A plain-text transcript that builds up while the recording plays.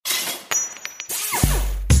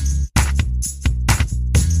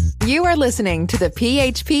You are listening to the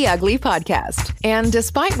PHP Ugly podcast. And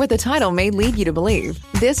despite what the title may lead you to believe,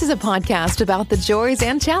 this is a podcast about the joys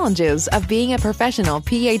and challenges of being a professional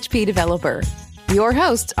PHP developer. Your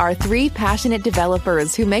hosts are three passionate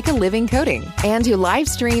developers who make a living coding and who live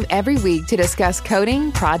stream every week to discuss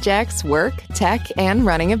coding, projects, work, tech, and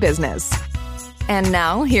running a business. And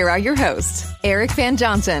now, here are your hosts, Eric Van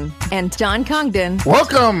Johnson and John Congdon.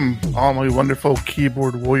 Welcome, all my wonderful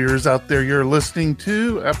keyboard warriors out there. You're listening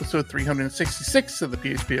to episode 366 of the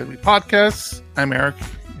PHP Ugly podcast. I'm Eric,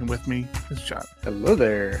 and with me is John. Hello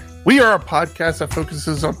there. We are a podcast that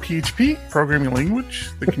focuses on PHP, programming language,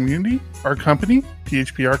 the community, our company,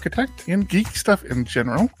 PHP Architect, and geek stuff in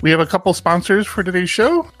general. We have a couple sponsors for today's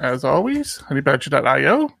show, as always,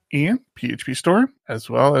 honeybadger.io and PHP Store, as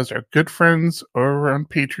well as our good friends over on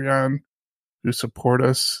Patreon who support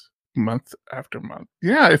us month after month.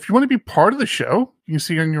 Yeah, if you want to be part of the show, you can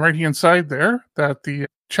see on your right-hand side there that the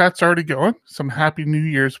chat's already going. Some happy New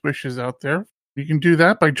Year's wishes out there. You can do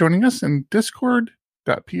that by joining us in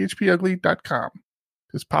discord.phpugly.com.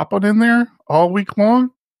 Just pop on in there all week long.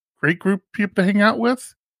 Great group of people to hang out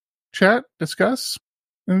with, chat, discuss,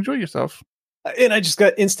 and enjoy yourself. And I just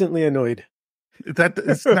got instantly annoyed. That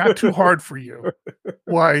is not too hard for you.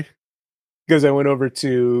 Why? Because I went over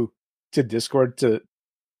to Discord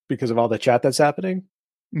because of all the chat that's happening.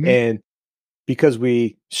 Mm-hmm. And because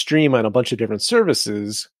we stream on a bunch of different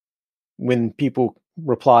services, when people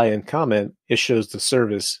reply and comment, it shows the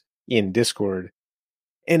service in Discord.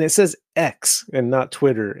 And it says X and not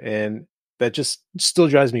Twitter. And that just still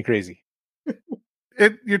drives me crazy.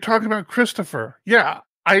 You're talking about Christopher. Yeah.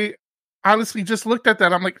 I honestly just looked at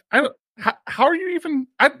that. I'm like, how are you even...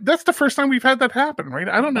 that's the first time we've had that happen, right?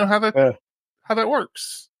 I don't know how that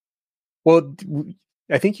works. Well,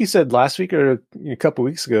 I think you said last week or a couple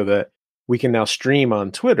weeks ago that we can now stream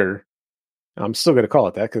on Twitter. I'm still going to call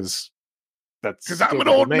it that because I'm an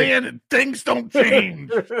old man and things don't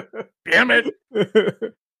change. Damn it.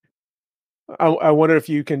 I wonder if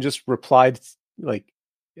you can just reply like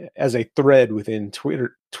as a thread within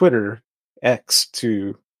Twitter X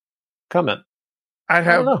to comment. I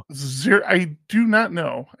have zero. I do not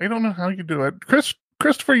know. I don't know how you do it.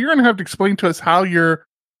 Christopher, you're going to have to explain to us how you're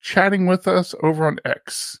chatting with us over on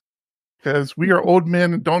X, because we are old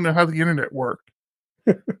men and don't know how the internet works.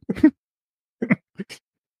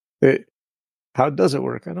 How does it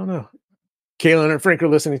work? I don't know. Kaylin and Frank are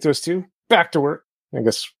listening to us too. Back to work. I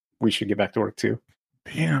guess we should get back to work too.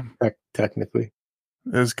 Damn. Technically.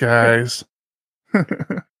 Those guys.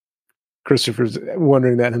 Christopher's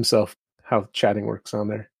wondering that himself, how chatting works on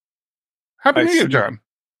there. Happy New Year, John.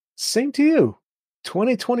 Same to you.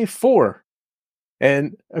 2024.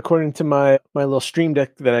 And according to my little stream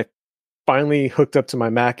deck that I finally hooked up to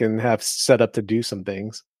my Mac and have set up to do some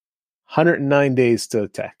things, 109 days to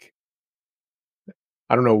tech.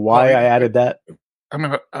 I don't know why I added that.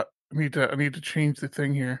 I need to change the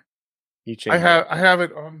thing here. I have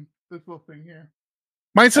it on this little thing here.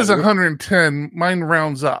 Mine says 110. Mine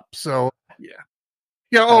rounds up. So yeah.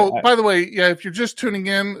 Yeah. Oh, by the way, yeah. If you're just tuning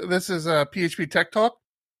in, this is a PHP Tech Talk,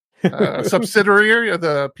 a subsidiary of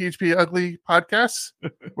the PHP Ugly podcast,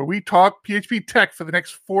 where we talk PHP tech for the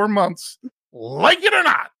next 4 months, like it or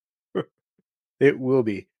not. It will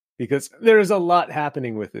be, because there's a lot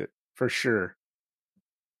happening with it for sure.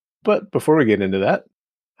 But before we get into that,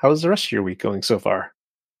 how's the rest of your week going so far?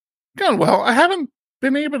 Going well. I haven't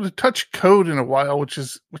been able to touch code in a while, which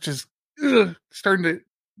is starting to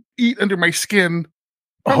eat under my skin.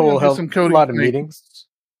 A lot of meetings.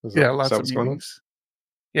 Yeah, lots of meetings.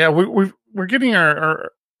 Yeah, we're getting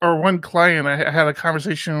our one client. I had a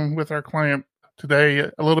conversation with our client today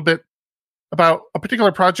a little bit about a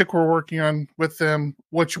particular project we're working on with them,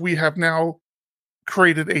 which we have now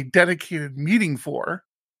created a dedicated meeting for.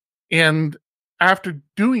 And after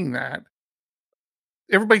doing that,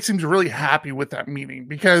 everybody seems really happy with that meeting,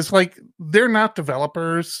 because like they're not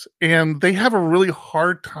developers and they have a really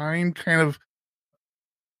hard time kind of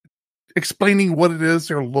explaining what it is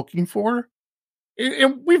they're looking for.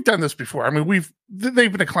 And we've done this before. I mean,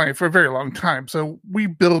 they've been a client for a very long time, so we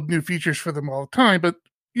build new features for them all the time. But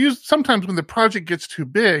sometimes when the project gets too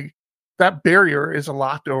big, that barrier is a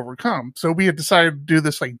lot to overcome. So we had decided to do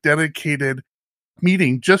this like dedicated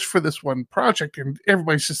meeting just for this one project, and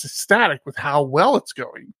everybody's just ecstatic with how well it's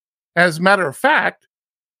going. As a matter of fact,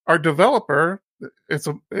 our developer,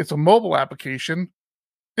 it's a mobile application,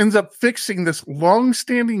 ends up fixing this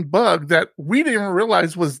long-standing bug that we didn't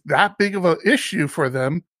realize was that big of an issue for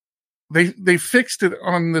them. They fixed it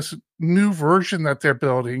on this new version that they're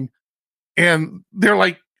building, and they're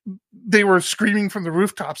like, they were screaming from the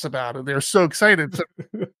rooftops about it. They're so excited. So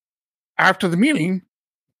after the meeting,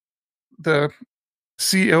 the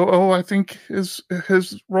COO, I think is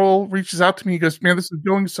his role, reaches out to me. He goes, "Man, this is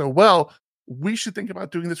going so well. We should think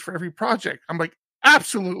about doing this for every project." I'm like,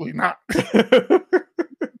 "Absolutely not."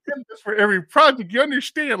 For every project, you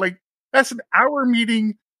understand? Like, that's an hour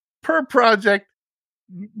meeting per project.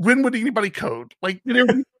 When would anybody code? Like, there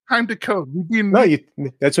would be time to code.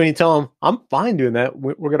 That's when you tell them, "I'm fine doing that.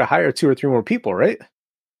 We're going to hire 2 or 3 more people, right?"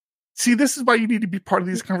 See, this is why you need to be part of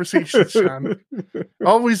these conversations, Sean.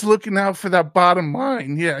 Always looking out for that bottom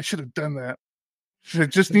line. Yeah, I should have done that.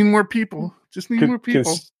 Just need more people. More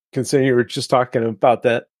people. Considering you were just talking about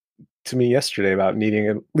that to me yesterday about needing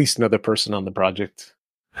at least another person on the project.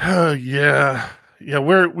 Oh yeah.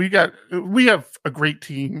 We have a great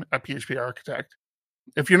team at PHP Architect.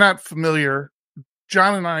 If you're not familiar,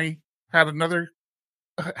 John and I had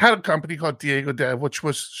a company called Diego Dev, which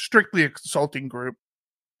was strictly a consulting group.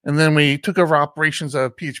 And then we took over operations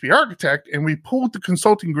of PHP Architect, and we pulled the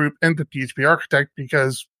consulting group into PHP Architect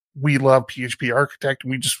because we love PHP Architect, and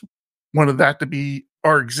we just wanted that to be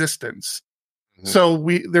our existence. Mm-hmm. So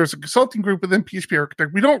there's a consulting group within PHP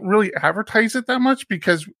Architect. We don't really advertise it that much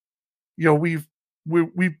because, we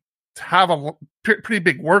have a pretty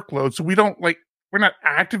big workload. So we're not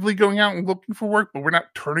actively going out and looking for work, but we're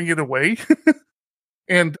not turning it away.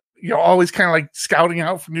 And, always kind of like scouting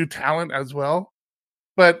out for new talent as well.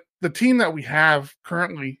 But the team that we have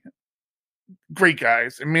currently, great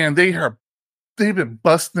guys. And man, they've been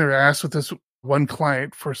busting their ass with this one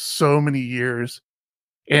client for so many years.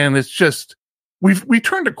 And it's just, we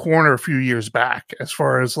turned a corner a few years back as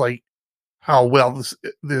far as like how well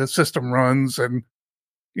the system runs and,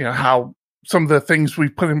 how some of the things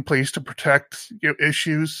we've put in place to protect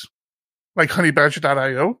issues, like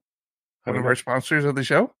honeybadger.io, one of our sponsors of the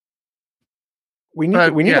show. We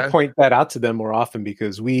need to point that out to them more often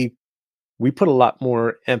because we put a lot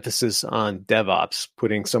more emphasis on DevOps,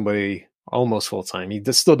 putting somebody almost full time. He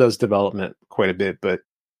still does development quite a bit, but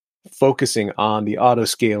focusing on the auto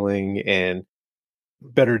scaling and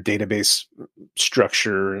better database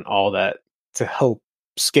structure and all that to help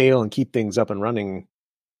scale and keep things up and running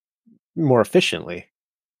more efficiently.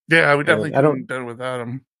 Yeah, we definitely couldn't done without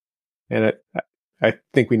him. And I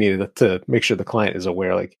think we needed to make sure the client is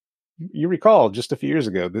aware, like, you recall just a few years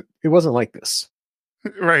ago that it wasn't like this.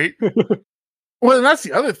 Right. Well, and that's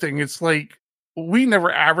the other thing. It's like, we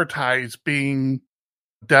never advertise being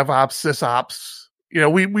DevOps, SysOps.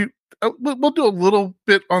 We'll do a little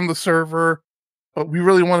bit on the server, but we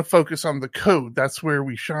really want to focus on the code. That's where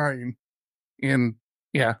we shine. And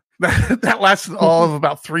yeah, that lasted all of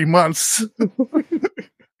about 3 months.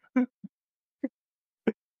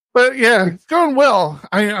 But yeah, it's going well.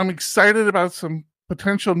 I'm excited about some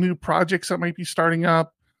potential new projects that might be starting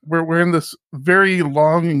up. We're in this very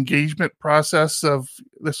long engagement process of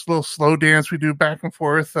this little slow dance we do back and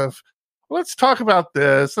forth of, let's talk about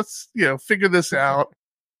this. Let's, figure this out.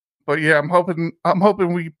 But yeah, I'm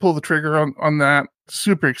hoping we pull the trigger on that.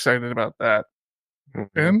 Super excited about that.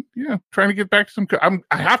 Mm-hmm. And yeah, trying to get back to some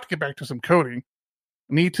I have to get back to some coding.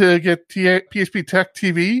 I need to get PHP Tech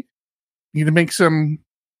TV. Need to make some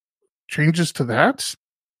changes to that.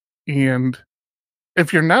 And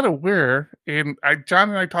if you're not aware, and John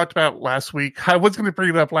and I talked about last week, I was going to bring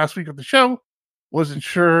it up last week on the show, wasn't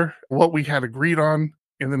sure what we had agreed on,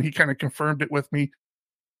 and then he kind of confirmed it with me.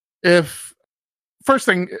 First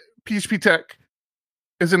thing, PHP Tech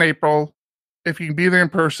is in April. If you can be there in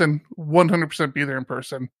person, 100% be there in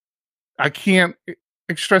person. I can't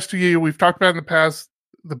stress to you, we've talked about in the past,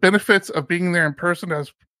 the benefits of being there in person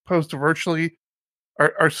as opposed to virtually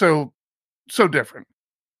are so different.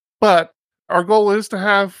 But our goal is to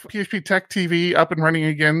have PHP Tech TV up and running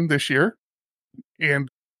again this year. And,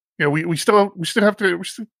 we still have to, we're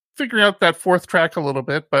still figuring out that fourth track a little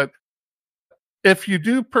bit. But if you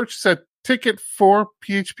do purchase a ticket for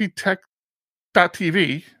PHP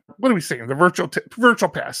Tech.tv, what are we saying? The virtual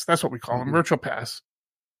pass. That's what we call them, virtual pass.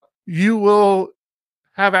 You will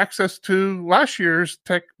have access to last year's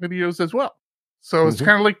tech videos as well. So it's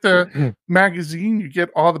kind of like the magazine. You get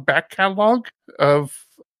all the back catalog of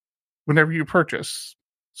whenever you purchase.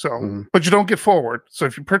 So, but you don't get forward. So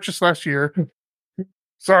if you purchased last year,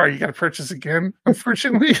 sorry, you got to purchase again,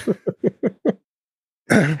 unfortunately.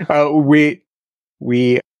 I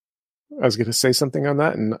was going to say something on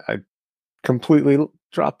that and I completely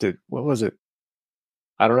dropped it. What was it?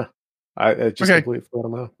 I don't know. I just completely forgot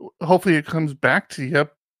about it. Hopefully it comes back to you.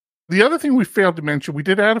 The other thing we failed to mention, we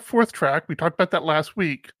did add a fourth track. We talked about that last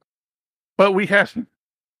week, but we had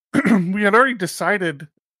already decided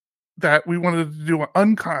that we wanted to do an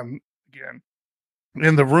Uncon again.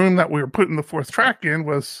 And the room that we were putting the fourth track in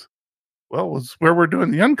was Well, was where we're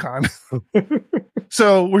doing the Uncon.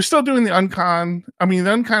 So we're still doing the Uncon. I mean,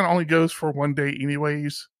 the Uncon only goes for 1 day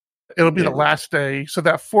anyways. It'll be the last day. So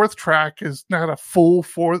that fourth track is not a full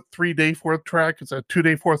 3-day fourth track. It's a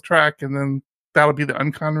 2-day fourth track. And then that'll be the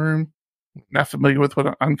Uncon room. Not familiar with what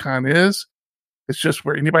an Uncon is. It's just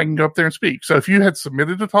where anybody can go up there and speak. So if you had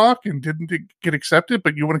submitted a talk and didn't get accepted,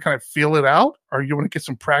 but you want to kind of feel it out, or you want to get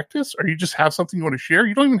some practice, or you just have something you want to share,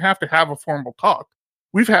 you don't even have to have a formal talk.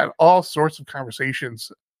 We've had all sorts of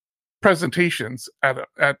presentations at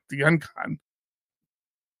the Uncon.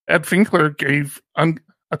 Ed Finkler gave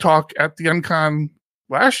a talk at the Uncon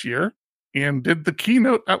last year and did the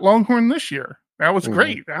keynote at Longhorn this year. That was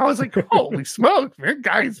great. I was like, holy smokes, man,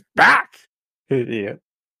 guy's back. Yeah.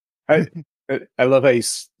 I love how you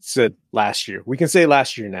said last year. We can say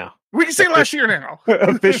last year now. We can say last year now.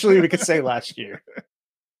 Officially, we can say last year.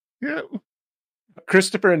 Yeah.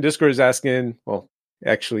 Christopher in Discord is asking, well,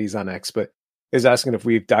 actually he's on X, but is asking if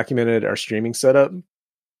we've documented our streaming setup.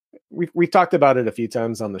 We've talked about it a few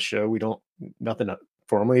times on the show. Nothing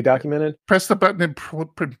formally documented. Press the button and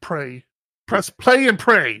pray. Press play and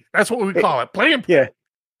pray. That's what we call it. Play and pray. Yeah.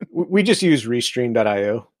 We just use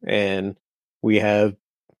Restream.io, and we have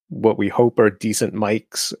what we hope are decent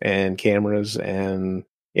mics and cameras and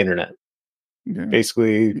internet. Yeah.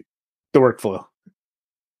 Basically, the workflow.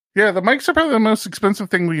 Yeah, the mics are probably the most expensive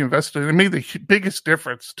thing we invested in. It made the biggest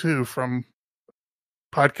difference, too, from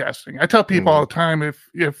podcasting. I tell people all the time, if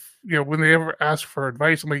when they ever ask for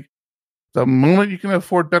advice, I'm like, the moment you can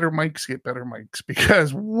afford better mics, get better mics,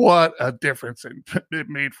 because what a difference it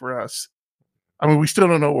made for us. I mean, we still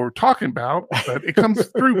don't know what we're talking about, but it comes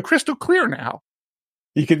through crystal clear now.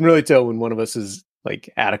 You can really tell when one of us is like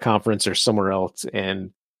at a conference or somewhere else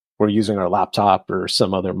and we're using our laptop or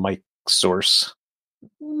some other mic source.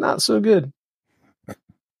 Not so good.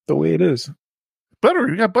 The way it is.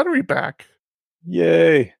 Buttery, we got Buttery back.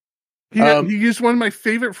 Yay. He used one of my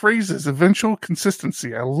favorite phrases, eventual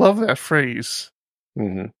consistency. I love that phrase.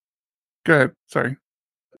 Mm-hmm. Go ahead. Sorry.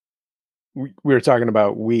 We were talking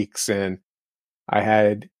about weeks, and I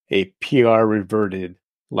had a PR reverted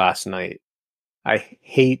last night. I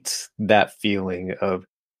hate that feeling of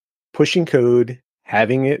pushing code,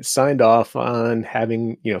 having it signed off on,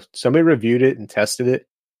 having, somebody reviewed it and tested it,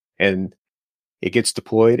 and it gets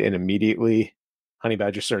deployed, and immediately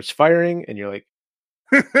Honeybadger starts firing, and you're like,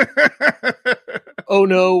 oh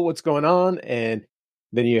no, what's going on? And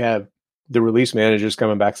then you have the release managers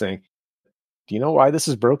coming back saying, do you know why this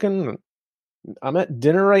is broken? I'm at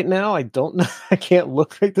dinner right now. I don't know. I can't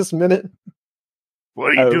look right this minute.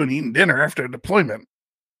 What are you doing eating dinner after deployment?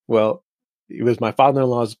 Well, it was my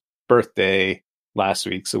father-in-law's birthday last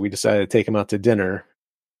week, so we decided to take him out to dinner.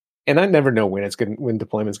 And I never know when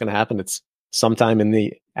deployment's going to happen. It's sometime in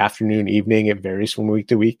the afternoon, evening. It varies from week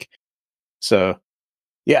to week. So,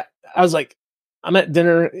 yeah, I was like, I'm at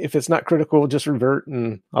dinner. If it's not critical, just revert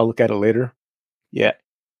and I'll look at it later. Yeah,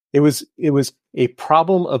 it was a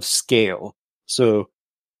problem of scale. So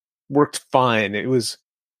worked fine. It was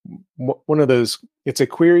one of those, it's a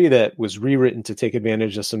query that was rewritten to take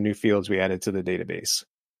advantage of some new fields we added to the database.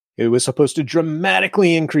 It was supposed to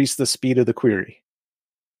dramatically increase the speed of the query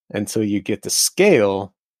until you get to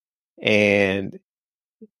scale, and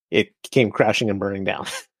it came crashing and burning down.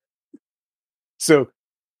 So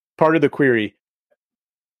part of the query,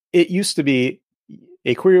 it used to be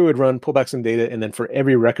a query would run, pull back some data, and then for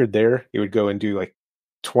every record there, it would go and do like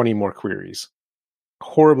 20 more queries.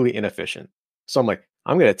 Horribly inefficient. So I'm like,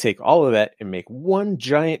 I'm going to take all of that and make one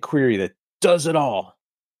giant query that does it all.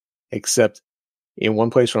 Except in one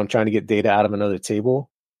place where I'm trying to get data out of another table,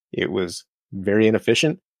 it was very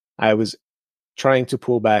inefficient. I was trying to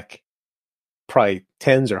pull back probably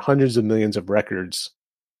tens or hundreds of millions of records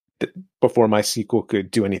before MySQL could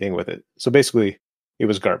do anything with it. So basically, it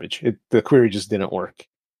was garbage. The query just didn't work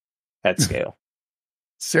at scale.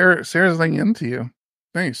 Sarah's laying into you.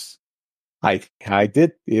 Nice. I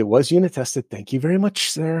did. It was unit tested. Thank you very much,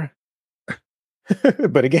 Sarah.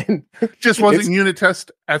 But again, just wasn't unit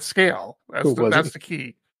test at scale. That's the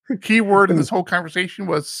key. Key word in this whole conversation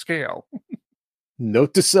was scale.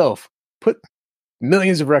 Note to self: put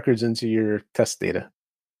millions of records into your test data.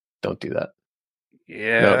 Don't do that.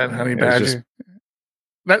 Yeah, Honeybadger.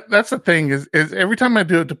 That's the thing is every time I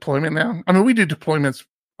do a deployment now, I mean, we do deployments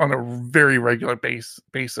on a very regular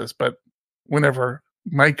basis, but whenever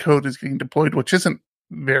my code is getting deployed, which isn't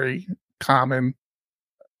very common,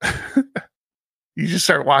 you just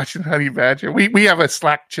start watching Honeybadger. We have a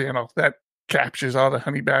Slack channel that captures all the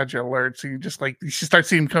Honeybadger alerts. So you start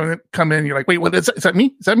seeing them come in. You're like, wait, what is that? Is that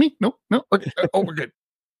me? Is that me? No. Okay. Oh, we're good.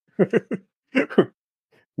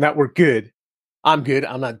 Now we're good. I'm good.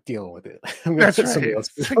 I'm not dealing with it. I'm That's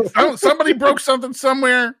right. Somebody broke something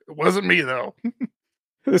somewhere. It wasn't me though.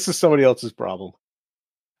 This is somebody else's problem.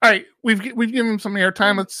 All right, we've given them some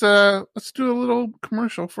airtime. Let's do a little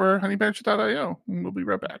commercial for honeybadger.io, and we'll be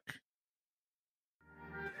right back.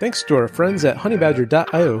 Thanks to our friends at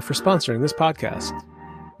honeybadger.io for sponsoring this podcast.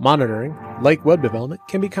 Monitoring, like web development,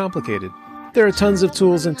 can be complicated. There are tons of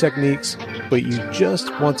tools and techniques, but you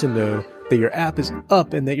just want to know that your app is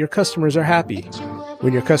up and that your customers are happy.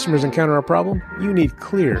 When your customers encounter a problem, you need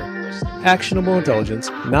clear, actionable intelligence,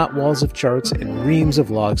 not walls of charts and reams of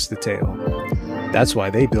logs to tail. That's why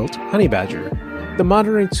they built Honeybadger, the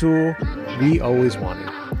monitoring tool we always wanted.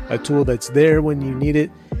 A tool that's there when you need it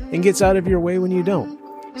and gets out of your way when you don't,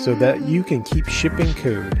 so that you can keep shipping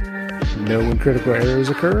code, know when critical errors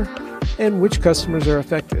occur, and which customers are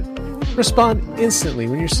affected. Respond instantly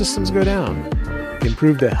when your systems go down.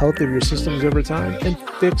 Improve the health of your systems over time and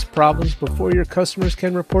fix problems before your customers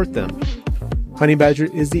can report them.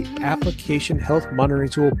 Honeybadger is the application health monitoring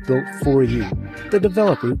tool built for you, the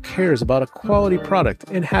developer who cares about a quality product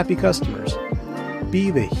and happy customers.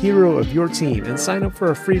 Be the hero of your team and sign up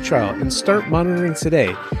for a free trial and start monitoring today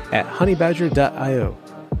at honeybadger.io.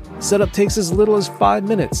 Setup takes as little as 5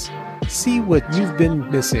 minutes. See what you've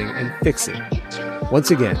been missing and fix it.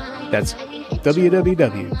 Once again, that's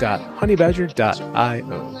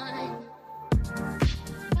www.honeybadger.io.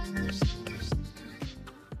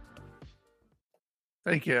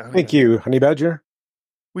 Thank you. Thank you, Honeybadger.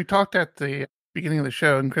 We talked at the beginning of the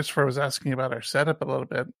show, and Christopher was asking about our setup a little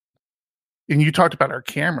bit. And you talked about our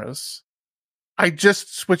cameras. I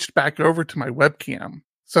just switched back over to my webcam.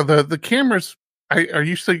 So the cameras,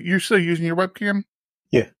 you're still using your webcam?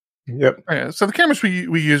 Yeah. Yep. So the cameras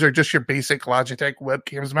we use are just your basic Logitech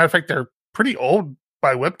webcams. As a matter of fact, they're pretty old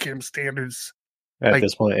by webcam standards. At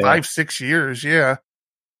this point, 5-6 years. Yeah.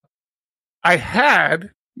 I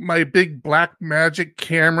had my big Blackmagic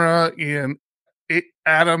camera in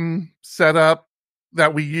Atom setup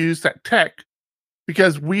that we used at Tech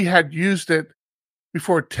because we had used it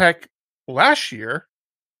before Tech last year,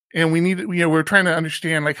 and we were trying to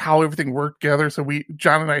understand like how everything worked together. So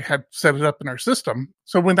John and I had set it up in our system.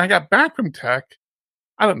 So when I got back from Tech,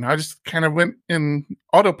 I don't know, I just kind of went in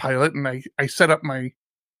autopilot and I set up my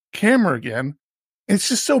camera again. And it's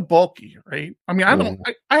just so bulky, right? I mean, I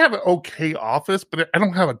have an okay office, but I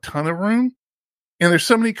don't have a ton of room. And there's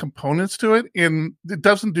so many components to it, and it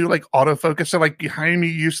doesn't do like autofocus. So like behind me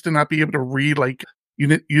used to not be able to read, like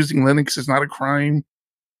using Linux is not a crime.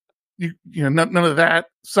 None of that.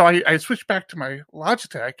 So I switched back to my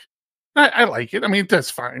Logitech. I like it. I mean,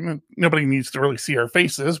 that's fine. Nobody needs to really see our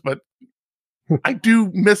faces, but I do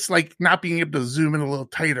miss like not being able to zoom in a little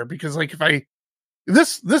tighter because like if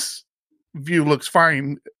this view looks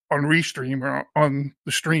fine on Restream or on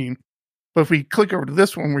the stream. But if we click over to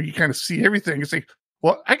this one where you kind of see everything, it's like,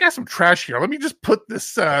 well, I got some trash here. Let me just put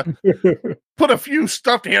this, put a few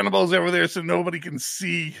stuffed animals over there so nobody can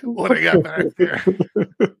see what I got back there.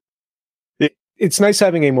 It's nice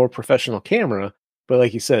having a more professional camera, but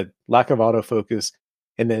like you said, lack of autofocus.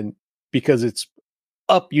 And then because it's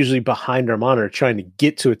up usually behind our monitor, trying to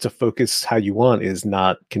get to it to focus how you want is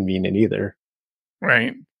not convenient either.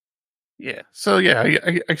 Right. Yeah. So yeah,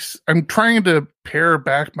 I'm trying to pare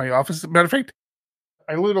back my office. Matter of fact,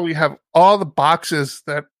 I literally have all the boxes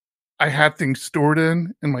that I had things stored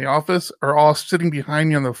in my office are all sitting behind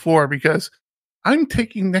me on the floor because I'm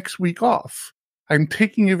taking next week off. I'm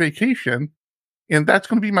taking a vacation, and that's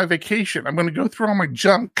going to be my vacation. I'm going to go through all my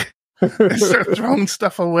junk and start throwing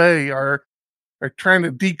stuff away or trying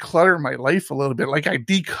to declutter my life a little bit. Like I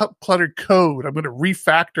decluttered code. I'm going to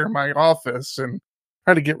refactor my office and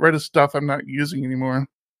try to get rid of stuff I'm not using anymore.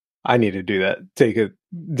 I need to do that. Take a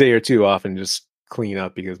day or two off and just clean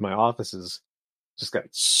up because my office has just got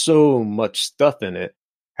so much stuff in it.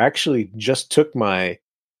 I actually just took my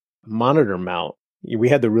monitor mount. We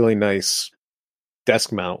had the really nice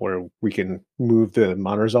desk mount where we can move the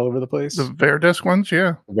monitors all over the place. The Varidesk ones,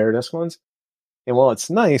 yeah. The Varidesk ones. And while it's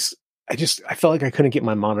nice, I felt like I couldn't get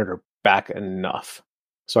my monitor back enough.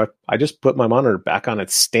 So I just put my monitor back on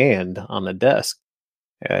its stand on the desk.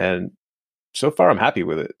 And so far, I'm happy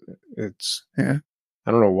with it.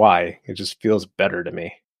 I don't know why. It just feels better to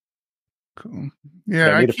me. Cool.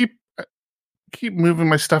 Yeah, I keep moving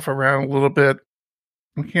my stuff around a little bit.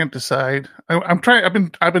 I can't decide. I'm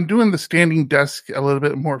trying. I've been doing the standing desk a little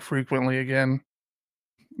bit more frequently again.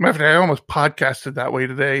 Matter of fact, I almost podcasted that way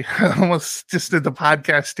today. I almost just did the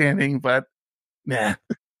podcast standing, but nah.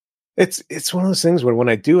 It's one of those things where when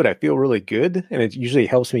I do it, I feel really good, and it usually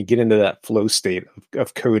helps me get into that flow state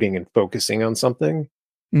of coding and focusing on something.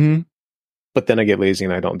 Mm-hmm. but then I get lazy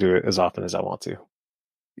and I don't do it as often as I want to.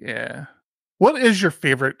 Yeah. What is your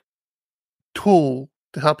favorite tool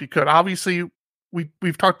to help you code? Obviously,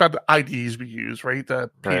 we've talked about the IDEs we use, right?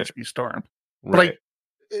 The PHP Storm. But like,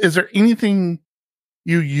 is there anything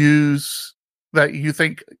you use that you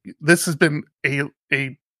think this has been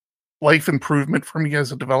a life improvement for me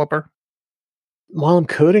as a developer? While I'm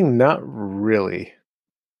coding, not really.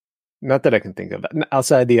 Not that I can think of.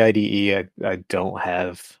 Outside the IDE, I don't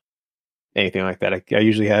have anything like that. I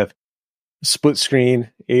usually have a split screen.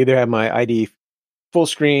 I either have my IDE full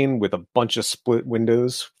screen with a bunch of split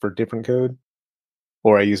windows for different code,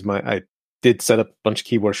 or I did set up a bunch of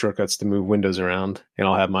keyboard shortcuts to move windows around, and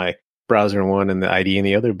I'll have my browser in one and the IDE in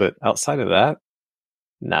the other. But outside of that,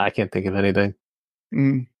 I can't think of anything.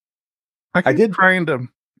 I did trying to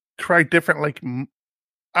try different, like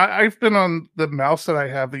I've been on the mouse that I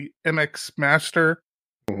have, the MX Master,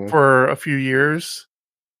 for a few years.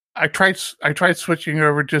 I tried switching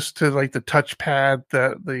over just to like the touchpad,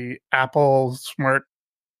 the Apple Smart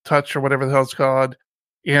Touch or whatever the hell it's called,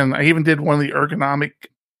 and I even did one of the ergonomic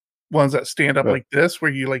ones that stand up like this,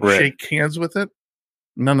 where you like shake hands with it.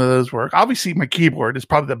 None of those work. Obviously, my keyboard is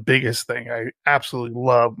probably the biggest thing. I absolutely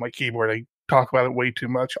love my keyboard. I talk about it way too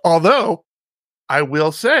much. Although I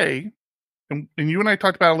will say, and you and I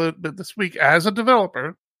talked about it a little bit this week, as a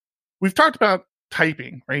developer, we've talked about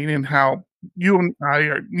typing, right? And how you and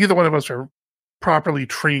I neither one of us are properly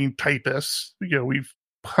trained typists. We've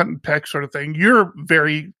hunt and peck sort of thing. You're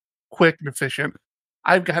very quick and efficient.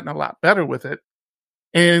 I've gotten a lot better with it.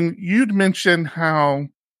 And you'd mentioned how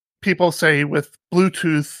people say with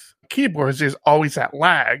Bluetooth keyboards, there's always that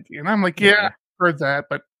lag. And I'm like, yeah, I've heard that,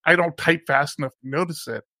 but I don't type fast enough to notice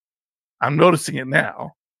it. I'm noticing it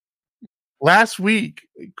now. Last week,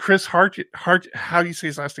 Chris how do you say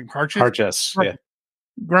his last name? Harches, yeah.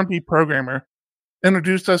 Grumpy programmer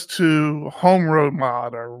introduced us to Home Row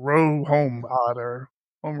Mod or Row Home Mod or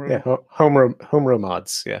Home Row. Yeah, Home Row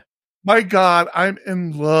Mods, yeah. My God, I'm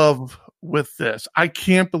in love with this. I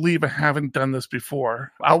can't believe I haven't done this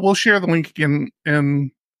before. I will share the link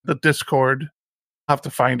in the Discord. I'll have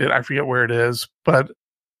to find it. I forget where it is, but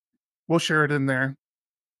we'll share it in there.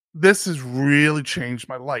 This has really changed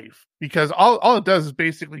my life because all it does is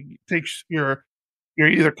basically takes your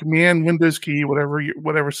either command Windows key,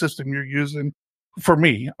 whatever system you're using. For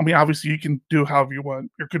me, I mean, obviously you can do however you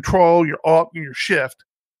want. Your control, your alt, and your shift,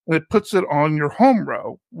 and it puts it on your home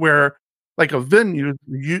row where, like a Vim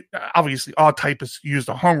user, obviously all typists use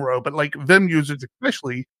the home row, but like Vim users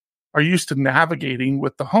especially are used to navigating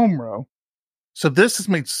with the home row. So this has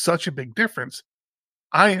made such a big difference.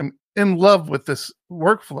 I am in love with this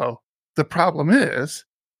workflow. The problem is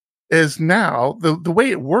now the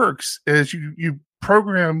way it works is you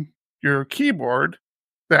program your keyboard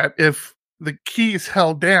that if the key is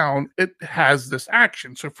held down, it has this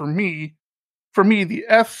action. So for me, the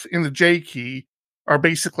F and the J key are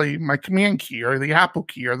basically my command key or the Apple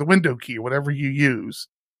key or the window key, whatever you use.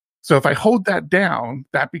 So if I hold that down,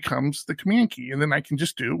 that becomes the command key. And then I can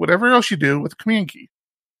just do whatever else you do with the command key.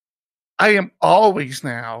 I am always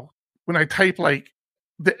now, when I type like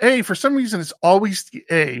the A, for some reason, it's always the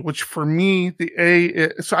A, which for me, the A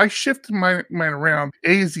is, so I shifted mine around.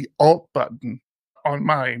 A is the Alt button on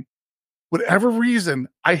mine. Whatever reason,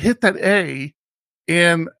 I hit that A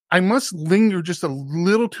and I must linger just a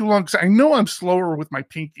little too long because I know I'm slower with my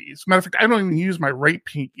pinky. As a matter of fact, I don't even use my right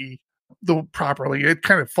pinky properly. It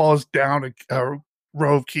kind of falls down a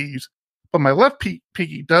row of keys. But my left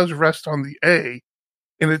pinky does rest on the A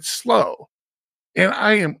and it's slow. And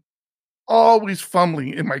I am always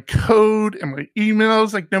fumbling in my code and my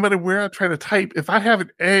emails. Like no matter where I try to type, if I have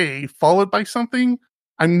an A followed by something,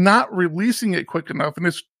 I'm not releasing it quick enough. And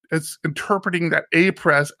it's interpreting that A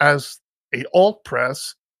press as a Alt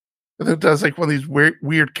press. And it does like one of these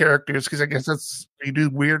weird characters. Cause I guess you do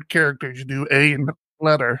weird characters. You do A and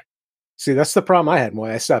letter. See, that's the problem I had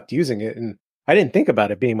why I stopped using it. And I didn't think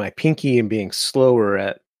about it being my pinky and being slower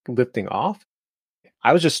at lifting off.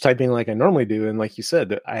 I was just typing like I normally do, and like you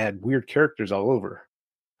said, I had weird characters all over.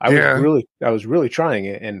 I was really trying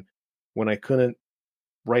it, and when I couldn't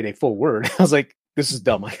write a full word, I was like, "This is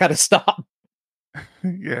dumb. I gotta stop."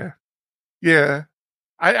 Yeah.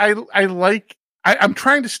 I'm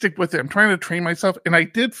trying to stick with it. I'm trying to train myself, and I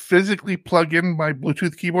did physically plug in my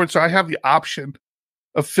Bluetooth keyboard, so I have the option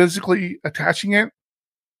of physically attaching it.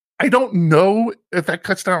 I don't know if that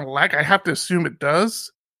cuts down on lag. I have to assume it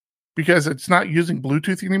does. Because it's not using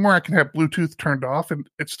Bluetooth anymore. I can have Bluetooth turned off and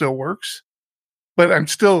it still works. But I'm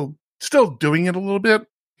still doing it a little bit.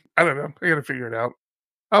 I don't know. I got to figure it out.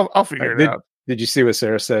 I'll figure it out. Did you see what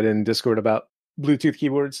Sarah said in Discord about Bluetooth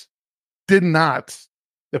keyboards? Did not.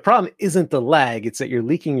 The problem isn't the lag; it's that you're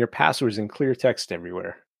leaking your passwords in clear text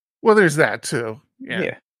everywhere. Well, there's that too.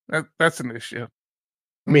 Yeah. That's an issue.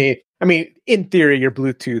 I mean, in theory, your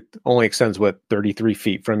Bluetooth only extends 33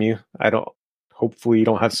 feet from you. Hopefully you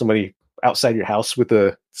don't have somebody outside your house with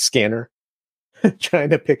a scanner trying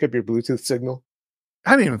to pick up your Bluetooth signal.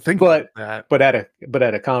 I didn't even think about that. But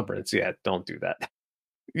at a conference, yeah, don't do that.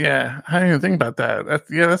 Yeah, I didn't even think about that.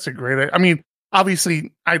 That's a great idea. I mean,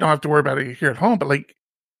 obviously I don't have to worry about it here at home, but like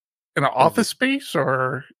in an office space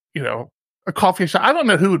or, a coffee shop. I don't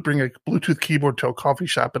know who would bring a Bluetooth keyboard to a coffee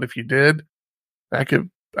shop, but if you did, that could,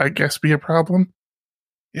 I guess, be a problem.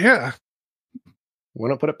 Yeah.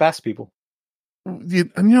 Wouldn't put it past people.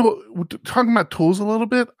 Talking about tools a little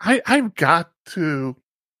bit, I've got to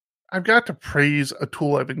praise a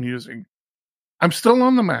tool I've been using. I'm still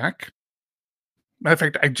on the Mac. Matter of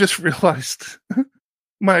fact, I just realized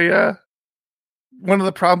my one of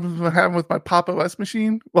the problems I'm having with my Pop! OS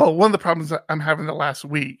machine. Well, one of the problems that I'm having the last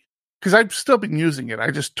week, because I've still been using it. I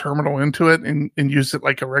just terminal into it and use it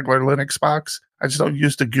like a regular Linux box. I just don't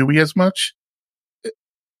use the GUI as much.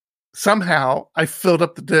 Somehow I filled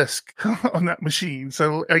up the disk on that machine.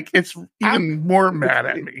 So like it's even more mad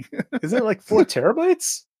at me. Isn't it like 4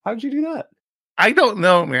 terabytes? How did you do that? I don't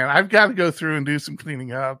know, man. I've got to go through and do some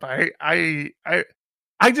cleaning up. I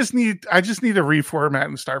just need to reformat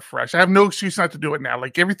and start fresh. I have no excuse not to do it now.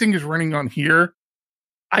 Like everything is running on here.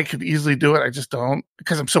 I could easily do it. I just don't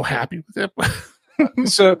because I'm so happy with it.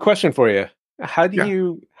 So, question for you: How do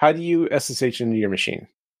you SSH into your machine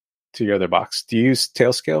to your other box? Do you use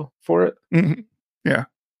Tailscale for it? Mm-hmm. Yeah.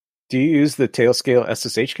 Do you use the Tailscale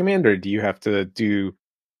SSH command, or do you have to do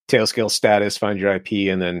Tailscale status, find your IP,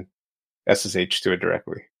 and then SSH to it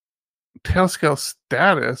directly? Tailscale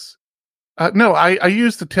status? No, I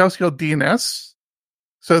use the Tailscale DNS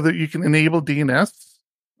so that you can enable DNS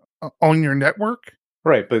on your network.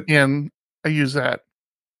 Right, and I use that.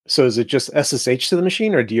 So is it just SSH to the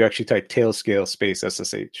machine, or do you actually type Tailscale space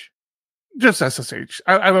SSH? Just SSH.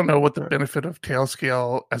 I don't know what the benefit of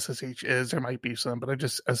Tailscale SSH is. There might be some, but I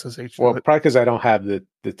just SSH. Well, probably because I don't have the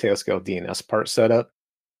Tailscale DNS part set up,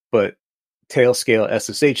 but Tailscale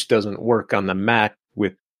SSH doesn't work on the Mac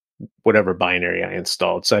with whatever binary I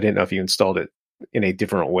installed. So I didn't know if you installed it in a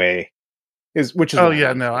different way. I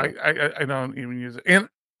don't even use it. And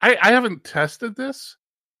I haven't tested this,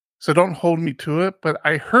 so don't hold me to it, but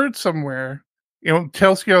I heard somewhere,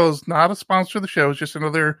 Tailscale is not a sponsor of the show. It's just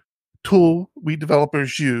another tool we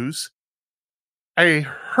developers use. I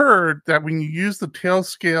heard that when you use the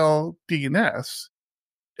Tailscale DNS,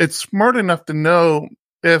 it's smart enough to know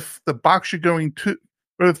if the box you're going to,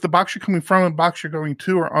 or if the box you're coming from and box you're going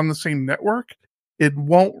to are on the same network, it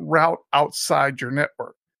won't route outside your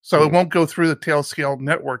network. So it won't go through the Tailscale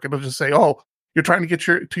network. It'll just say, oh, you're trying to get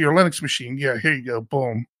to your Linux machine. Yeah, here you go.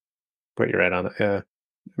 Boom. Put your right on it. Yeah.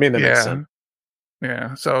 I mean, that makes sense.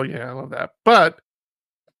 Yeah. So, yeah, I love that. But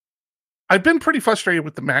I've been pretty frustrated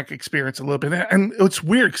with the Mac experience a little bit. And it's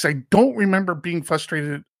weird because I don't remember being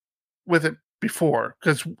frustrated with it before,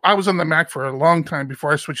 because I was on the Mac for a long time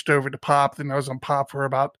before I switched over to Pop. Then I was on Pop for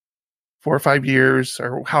about 4 or 5 years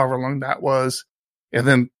or however long that was. And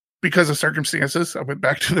then because of circumstances, I went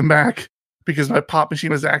back to the Mac because my Pop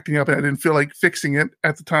machine was acting up and I didn't feel like fixing it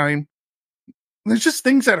at the time. And there's just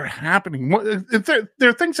things that are happening. There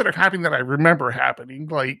are things that are happening that I remember happening,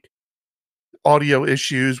 like audio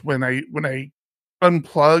issues when I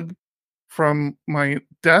unplug from my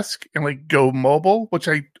desk and like go mobile, which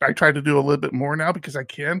I try to do a little bit more now because I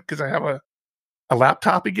can, because I have a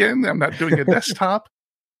laptop again. I'm not doing a desktop.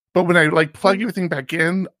 But when I like plug everything back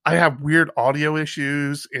in, I have weird audio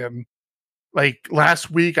issues. And like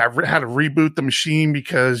last week, I had to reboot the machine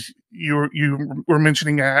because you were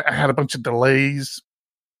mentioning I had a bunch of delays.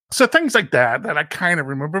 So things like that I kind of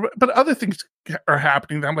remember. But other things are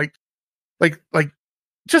happening that I'm like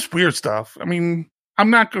just weird stuff. I mean, I'm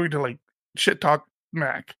not going to like shit talk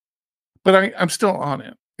Mac, but I'm still on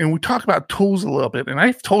it. And we talk about tools a little bit. And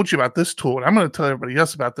I've told you about this tool, and I'm going to tell everybody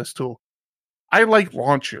else about this tool. I like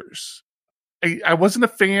launchers. I wasn't a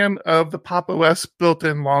fan of the Pop! OS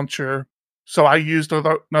built-in launcher, so I used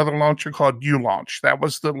another launcher called ULaunch. That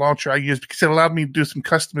was the launcher I used because it allowed me to do some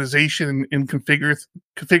customization and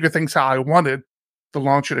configure things how I wanted the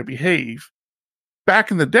launcher to behave.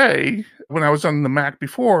 Back in the day, when I was on the Mac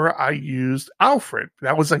before, I used Alfred.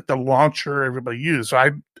 That was like the launcher everybody used. So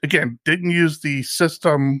I, again, didn't use the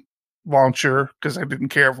system launcher because I didn't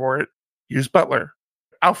care for it. Used Butler.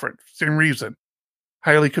 Alfred, same reason.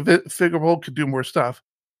 Highly configurable, could do more stuff.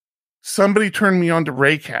 Somebody turned me on to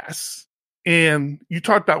Raycast. And you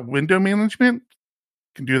talked about window management.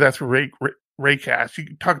 You can do that through Raycast. You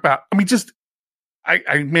can talk about, just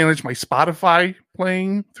I manage my Spotify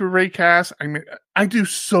playing through Raycast. I do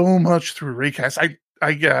so much through Raycast.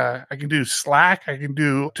 I can do Slack. I can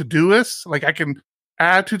do Todoist. Like I can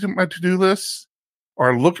add to my to-do list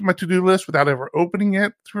or look at my to-do list without ever opening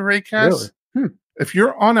it through Raycast. Really? If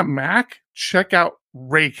you're on a Mac, check out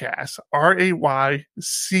Raycast. Raycast,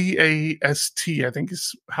 I think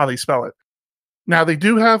is how they spell it. Now they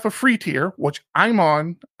do have a free tier, which I'm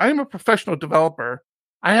on. I'm a professional developer.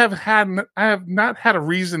 I have not had a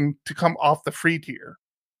reason to come off the free tier,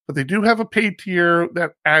 but they do have a paid tier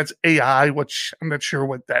that adds AI, which I'm not sure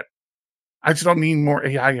what that. I just don't need more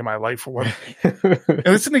AI in my life for one. And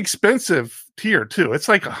it's an expensive tier too. It's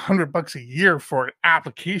like $100 a year for an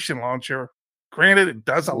application launcher. Granted, it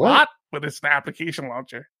does a lot, but it's an application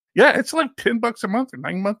launcher. Yeah, it's like $10 a month or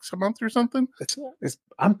 $9 a month or something.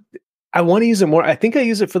 I want to use it more. I think I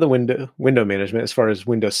use it for the window management as far as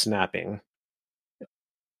window snapping.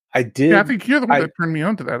 I did. Yeah, I think you're the one that turned me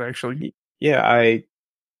on to that, actually. Yeah,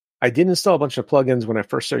 I did install a bunch of plugins when I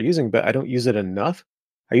first started using, but I don't use it enough.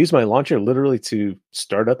 I use my launcher literally to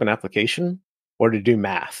start up an application or to do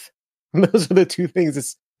math. And those are the two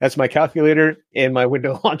things. That's my calculator and my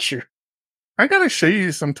window launcher. I gotta show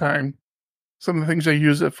you sometime some of the things I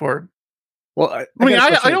use it for. Well,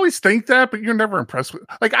 I always think that, but you're never impressed with.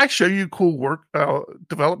 Like, I show you cool work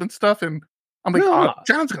development stuff, and I'm like, oh,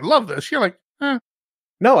 John's gonna love this. You're like, eh.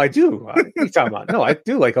 No, I do. What are you talking about? No, I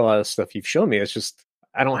do like a lot of stuff you've shown me. It's just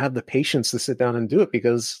I don't have the patience to sit down and do it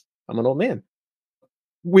because I'm an old man.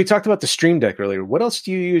 We talked about the Stream Deck earlier. What else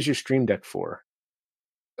do you use your Stream Deck for?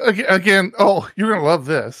 Again, you're gonna love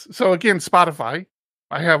this. So again, Spotify.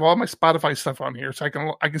 I have all my Spotify stuff on here, so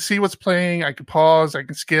I can see what's playing. I can pause. I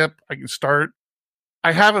can skip. I can start.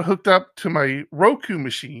 I have it hooked up to my Roku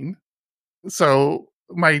machine, so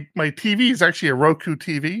my TV is actually a Roku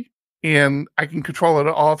TV. And I can control it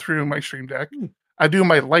all through my Stream Deck. I do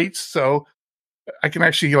my lights, so I can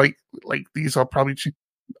actually like these. I'll probably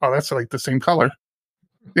that's like the same color.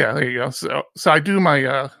 Yeah, there you go. So I do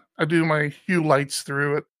my hue lights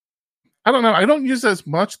through it. I don't know. I don't use it as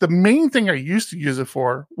much. The main thing I used to use it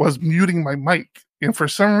for was muting my mic, and for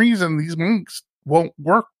some reason these mics won't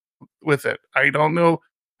work with it. I don't know.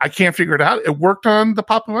 I can't figure it out. It worked on the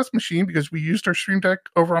Pop! OS machine because we used our Stream Deck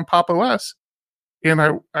over on Pop! OS.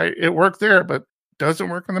 And it worked there, but doesn't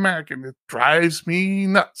work on the Mac, and it drives me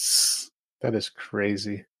nuts. That is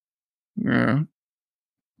crazy. Yeah.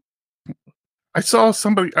 I saw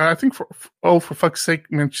somebody, I think for fuck's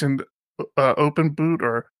sake, mentioned Open Boot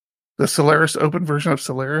or the Solaris Open version of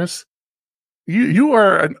Solaris.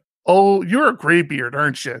 You're a graybeard,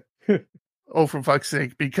 aren't you? Oh, for fuck's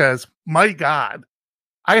sake, because my God,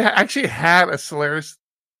 I actually had a Solaris.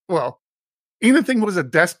 Well, anything was a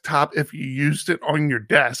desktop if you used it on your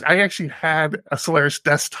desk. I actually had a Solaris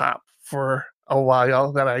desktop for a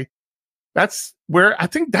while that's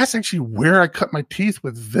actually where I cut my teeth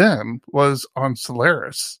with Vim was on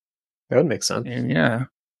Solaris. That would make sense. And yeah,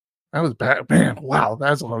 that was bad. Man, wow,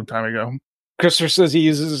 that's a long time ago. Christopher says he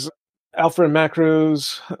uses Alpha and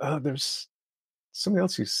macros. There's something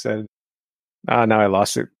else you said. Now I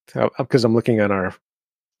lost it because I'm looking on our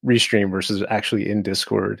Restream versus actually in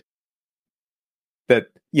Discord. That,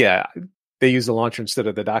 yeah, they use the launcher instead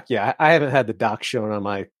of the dock. Yeah, I haven't had the dock shown on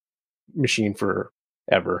my machine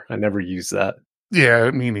forever. I never use that. Yeah,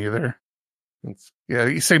 me neither.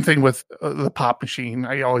 Yeah, same thing with the Pop machine.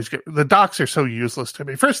 I always get the docks are so useless to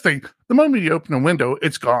me. First thing, the moment you open a window,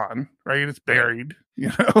 it's gone, right? It's buried,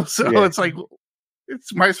 So It's like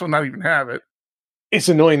it's might as well not even have it. It's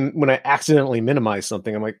annoying when I accidentally minimize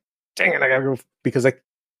something. I'm like, dang it, I gotta go because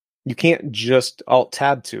you can't just Alt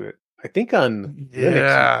Tab to it. I think on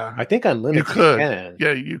Linux you could. You can.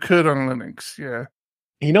 Yeah, you could on Linux. Yeah.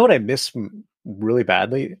 You know what I miss really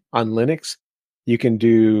badly on Linux? You can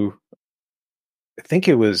do, I think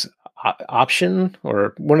it was Option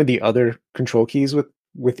or one of the other control keys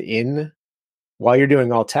within while you're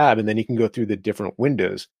doing Alt Tab, and then you can go through the different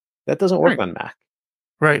windows. That doesn't work on Mac.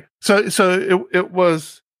 Right. So it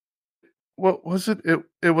was. What was it?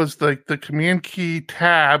 It was like the Command key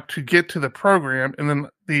tab to get to the program, and then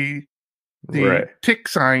the tick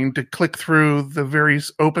sign to click through the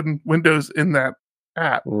various open windows in that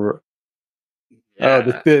app.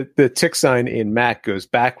 Yeah. The tick sign in Mac goes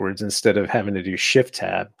backwards instead of having to do Shift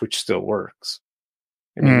Tab, which still works.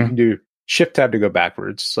 I mean, you can do Shift Tab to go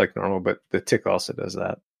backwards like normal, but the tick also does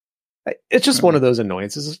that. It's just one of those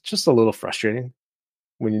annoyances. It's just a little frustrating.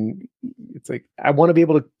 When it's like, I want to be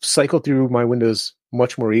able to cycle through my windows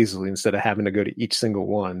much more easily instead of having to go to each single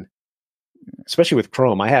one. Especially with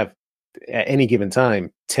Chrome, I have at any given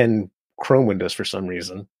time 10 Chrome windows for some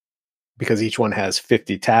reason because each one has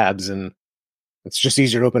 50 tabs, and It's just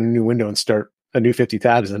easier to open a new window and start a new 50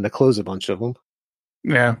 tabs than to close a bunch of them.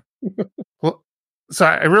 Yeah. Well, so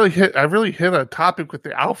I really hit a topic with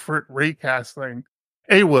the Alfred Raycast thing.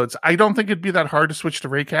 Woods, I don't think it'd be that hard to switch to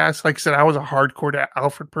Raycast. Like I said, I was a hardcore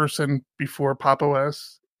Alfred person before Pop!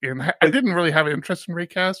 OS, and I didn't really have an interest in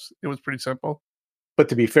Raycast. It was pretty simple. But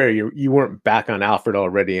to be fair, you weren't back on Alfred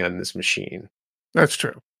already on this machine. That's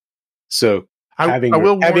true. So having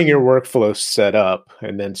your workflow set up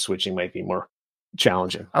and then switching might be more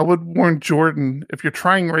challenging. I would warn Jordan, if you're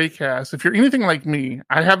trying Raycast, if you're anything like me,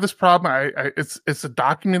 I have this problem. It's a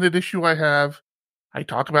documented issue I have. I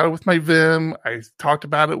talk about it with my Vim. I talked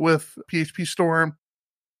about it with PHP Storm.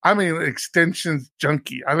 I'm an extensions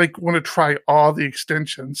junkie. I want to try all the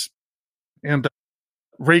extensions, and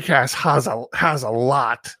Raycast has a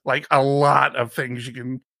lot of things you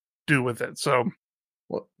can do with it. So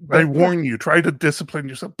I warn you, try to discipline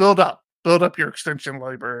yourself. Build up your extension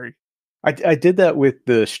library. I did that with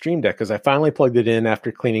the Stream Deck because I finally plugged it in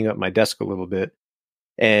after cleaning up my desk a little bit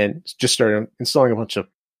and just started installing a bunch of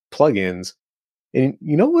plugins. And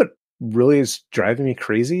you know what really is driving me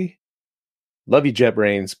crazy? Love you,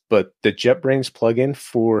 JetBrains, but the JetBrains plugin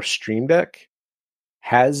for Stream Deck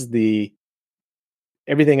has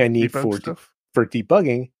everything I need for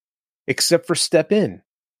debugging, except for Step In.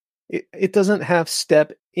 It doesn't have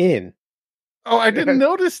Step In. Oh, I didn't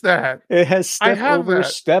notice that. It has Step Over,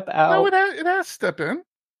 Step Out. No, it has Step In.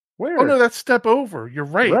 Where? Oh no, that's Step Over. You're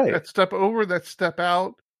right. That's Step Over. That's Step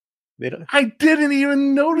Out. I didn't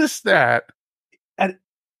even notice that.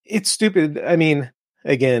 It's stupid. I mean,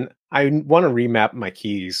 again, I want to remap my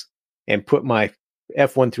keys and put my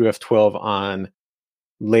F1 through F12 on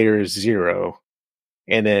layer 0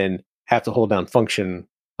 and then have to hold down function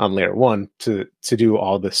on layer 1 to do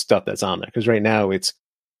all the stuff that's on there. Because right now it's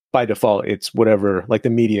by default, it's whatever, like the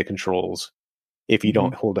media controls if you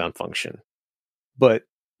don't hold down function. But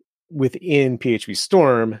within PHP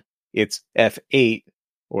Storm, it's F8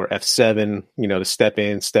 or F7, to step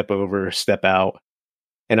in, step over, step out.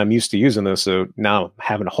 And I'm used to using those. So now I'm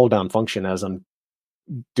having to hold down function as I'm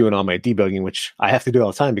doing all my debugging, which I have to do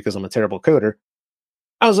all the time because I'm a terrible coder.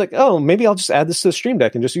 I was like, oh, maybe I'll just add this to the Stream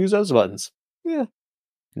Deck and just use those buttons. Yeah.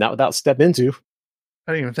 Not without Step Into.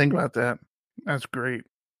 I didn't even think about that. That's great.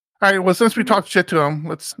 All right. Well, since we talked shit to them,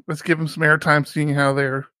 let's give them some airtime, seeing how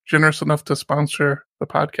they're generous enough to sponsor the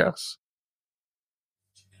podcast.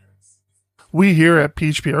 We here at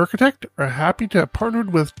PHP Architect are happy to have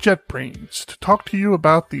partnered with JetBrains to talk to you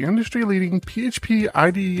about the industry-leading PHP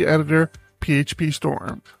IDE editor, PHP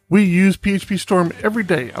Storm. We use PHP Storm every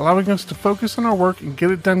day, allowing us to focus on our work and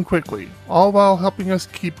get it done quickly, all while helping us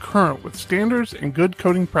keep current with standards and good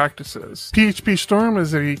coding practices. PHP Storm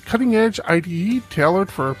is a cutting-edge IDE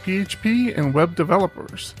tailored for PHP and web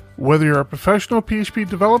developers. Whether you're a professional PHP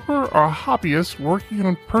developer or a hobbyist working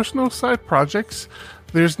on personal side projects,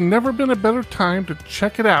 there's never been a better time to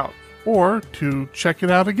check it out, or to check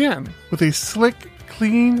it out again. With a slick,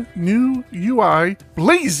 clean, new UI,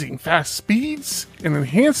 blazing fast speeds, and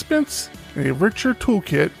enhancements, and a richer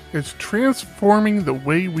toolkit, it's transforming the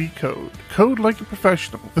way we code. Code like a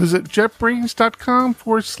professional. Visit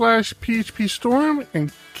jetbrains.com/PHP Storm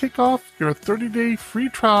and kick off your 30-day free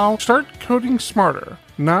trial. Start coding smarter,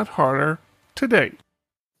 not harder, today.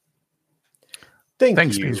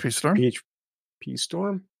 Thanks, PHP Storm. PHP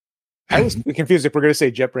Storm? I was confused if we're going to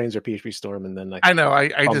say JetBrains or PHP Storm, and then I know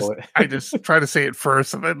I just try to say it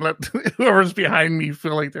first, and then let whoever's behind me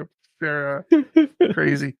feel like they're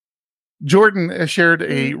crazy. Jordan has shared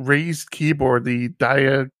a raised keyboard, the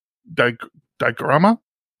Diagramma.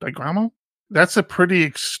 That's a pretty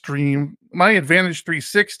extreme. My Advantage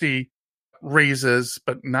 360 raises,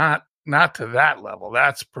 but not to that level.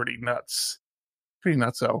 That's pretty nuts. Pretty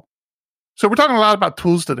nutso. So we're talking a lot about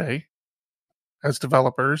tools today as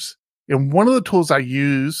developers. And one of the tools I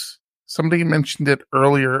use, somebody mentioned it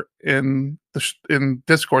earlier in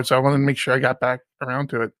Discord, so I wanted to make sure I got back around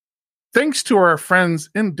to it. Thanks to our friends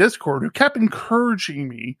in Discord who kept encouraging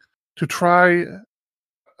me to try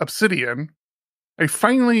Obsidian, I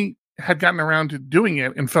finally had gotten around to doing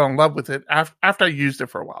it and fell in love with it after I used it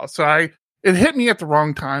for a while. So it hit me at the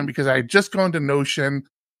wrong time because I had just gone to Notion.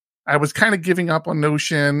 I was kind of giving up on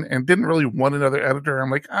Notion and didn't really want another editor.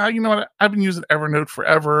 I'm like, you know what? I've been using Evernote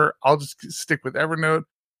forever. I'll just stick with Evernote.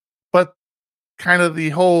 But kind of the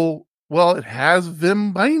whole, it has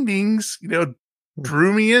Vim bindings,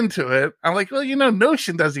 drew me into it. I'm like,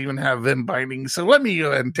 Notion doesn't even have Vim bindings. So let me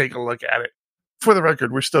go ahead and take a look at it. For the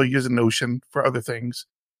record, we're still using Notion for other things.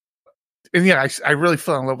 And yeah, I really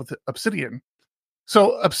fell in love with Obsidian.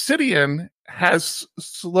 So Obsidian has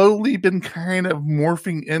slowly been kind of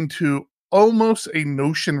morphing into almost a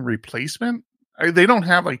Notion replacement. They don't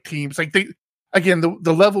have like teams. Like the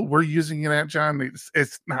level we're using it at, John,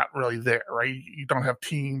 it's not really there, right? You don't have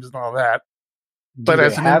teams and all that. But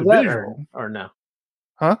as an individual, or no?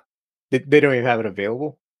 Huh? They don't even have it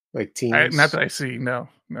available, like teams. Not that I see. No.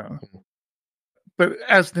 But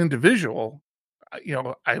as an individual,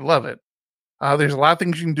 I love it. There's a lot of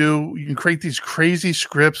things you can do. You can create these crazy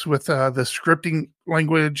scripts with the scripting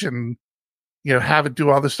language, and have it do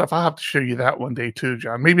all this stuff. I'll have to show you that one day too,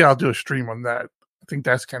 John. Maybe I'll do a stream on that. I think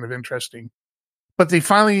that's kind of interesting. But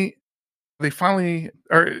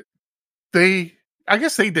I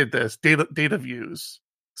guess they did this data views.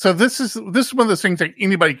 So this is one of those things that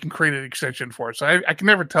anybody can create an extension for. So I can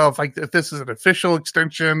never tell if this is an official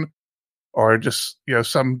extension or just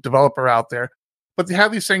some developer out there. But they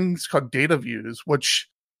have these things called data views, which,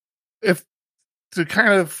 if to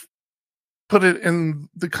kind of put it in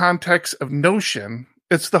the context of Notion,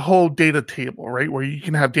 it's the whole data table, right? Where you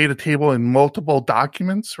can have data table in multiple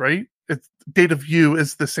documents, right? Data view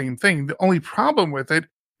is the same thing. The only problem with it,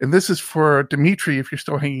 and this is for Dimitri, if you're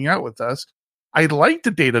still hanging out with us, I like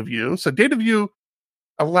the data view. So data view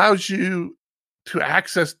allows you to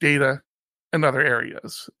access data in other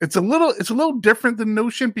areas. It's a little different than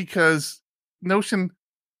Notion, because Notion,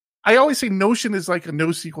 I always say Notion is like a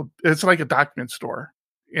NoSQL. It's like a document store,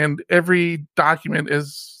 and every document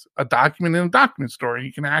is a document in a document store.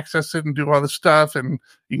 You can access it and do all the stuff, and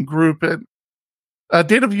you can group it.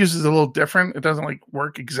 Data views is a little different. It doesn't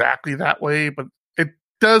work exactly that way, but it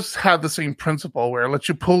does have the same principle where it lets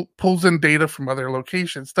you pulls in data from other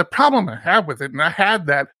locations. The problem I have with it, and I had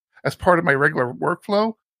that as part of my regular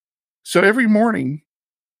workflow. So every morning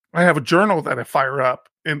I have a journal that I fire up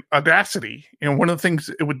in Audacity, and one of the things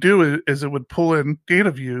it would do is it would pull in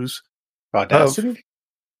data views. Audacity?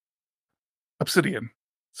 Obsidian.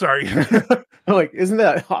 Sorry. I'm isn't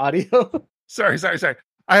that audio? Sorry.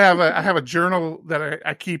 I have a journal that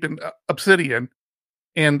I keep in Obsidian,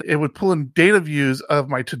 and it would pull in data views of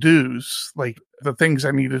my to-dos, like the things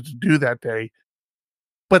I needed to do that day.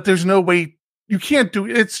 But there's no way you can't do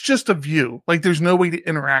it. It's just a view. There's no way to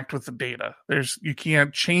interact with the data. You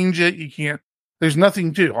can't change it. There's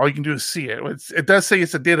nothing to do. All you can do is see it. It does say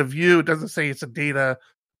it's a data view. It doesn't say it's a data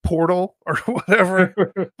portal or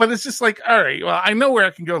whatever. But it's just all right, well, I know where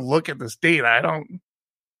I can go look at this data.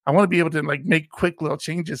 I want to be able to make quick little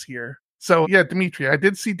changes here. So yeah, Dimitri, I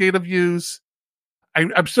did see data views.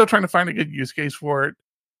 I'm still trying to find a good use case for it,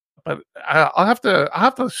 but I'll have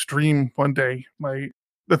to stream one day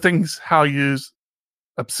the things how I use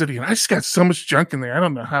Obsidian. I just got so much junk in there. I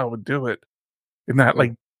don't know how I would do it in that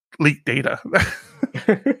leaked data.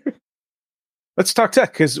 Let's talk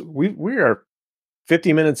tech, because we are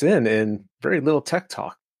 50 minutes in and very little tech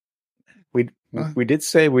talk. We did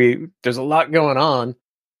say there's a lot going on.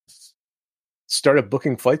 Started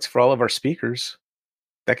booking flights for all of our speakers.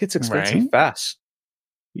 That gets expensive fast.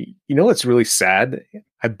 You know what's really sad?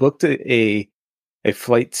 I booked a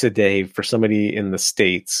flight today for somebody in the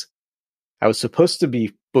States. I was supposed to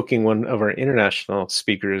be booking one of our international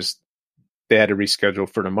speakers. They had to reschedule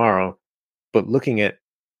for tomorrow. But looking at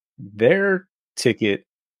their ticket,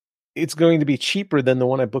 it's going to be cheaper than the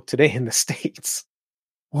one I booked today in the States.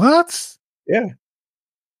 What? Yeah.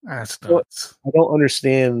 That's nuts. I don't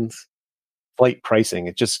understand flight pricing.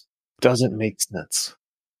 It just doesn't make sense.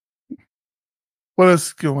 What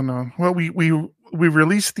is going on? Well, we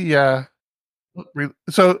released the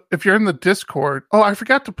so if you're in the Discord, I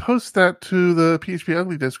forgot to post that to the PHP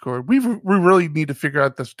Ugly Discord. We really need to figure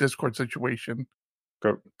out this Discord situation.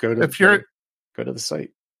 Go to the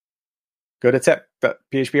site. Go to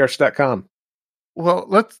tech.phparch.com.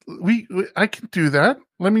 Well, I can do that.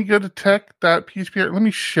 Let me go to tech.php. Let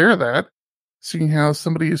me share that. Seeing how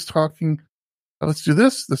somebody is talking. Let's do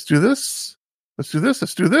this. Let's do this. Let's do this.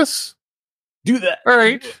 Let's do this. Do that. All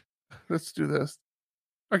right. Let's do this.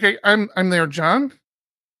 Okay, I'm there, John.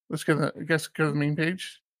 Let's go to the main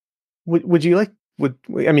page. Would you like? You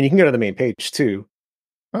can go to the main page too.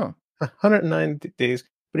 Oh, 109 days.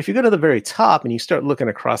 But if you go to the very top and you start looking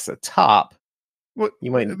across the top,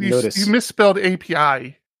 you might notice you misspelled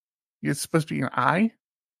API. It's supposed to be an I.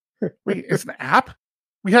 Wait, it's an app.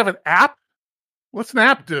 We have an app. What's an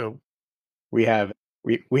app do? We have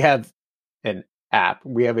an app.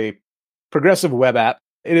 We have a progressive web app.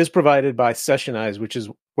 It is provided by Sessionize, which is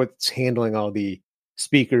what's handling all the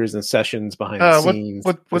speakers and sessions behind the scenes.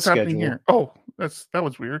 What's happening here? Oh, that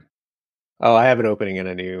was weird. Oh, I have it opening in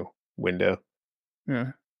a new window.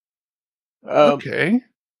 Yeah. Okay.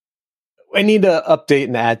 I need to update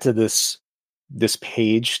and add to this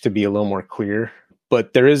page to be a little more clear.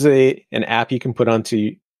 But there is an app you can put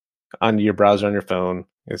onto your browser on your phone.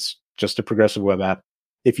 It's just a progressive web app.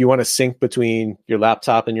 if you want to sync between your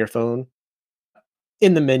laptop and your phone,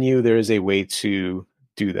 in the menu, there is a way to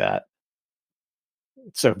do that.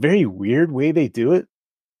 It's a very weird way they do it.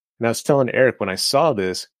 And I was telling Eric, when I saw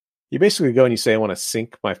this, you basically go and you say, I want to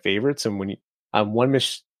sync my favorites. And when you, on one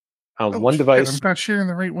device. I'm not sharing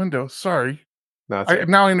the right window. Sorry. No,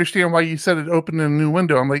 now I understand why you said it opened in a new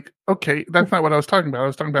window. I'm like, okay, that's not what I was talking about. I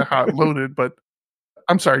was talking about how it loaded, but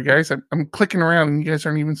I'm sorry, guys. I'm clicking around and you guys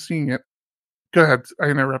aren't even seeing it. Go ahead. I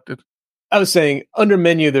interrupted. I was saying under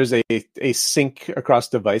menu, there's a sync across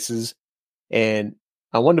devices. And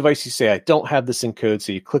on one device, you say, I don't have the sync code.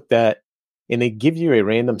 So you click that and they give you a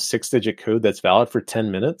random 6-digit code that's valid for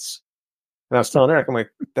 10 minutes. And I was telling Eric, I'm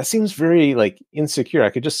like, that seems very like insecure. I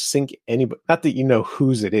could just sync anybody. Not that you know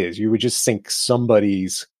whose it is. You would just sync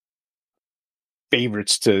somebody's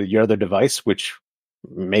favorites to your other device, which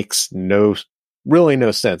makes really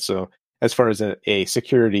no sense. So as far as a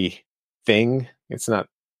security thing, it's not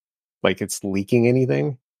like it's leaking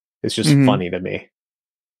anything. It's just funny to me.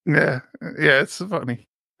 Yeah, it's funny.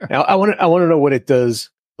 Now I want to know what it does.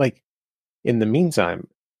 Like in the meantime,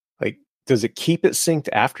 like does it keep it synced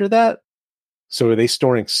after that? So are they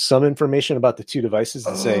storing some information about the two devices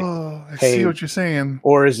and say, I hey, see what you're saying.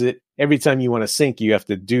 Or is it every time you want to sync, you have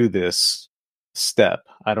to do this step?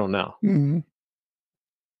 I don't know. Mm-hmm.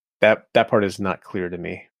 That part is not clear to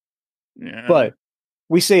me. Yeah. But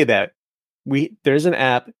we say that there's an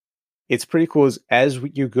app. It's pretty cool. As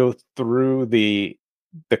you go through the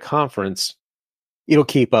conference, it'll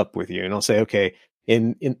keep up with you and it'll say, okay,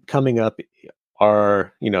 in coming up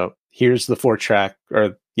are, here's the 4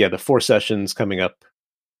 sessions coming up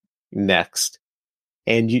next.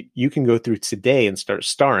 And you can go through today and start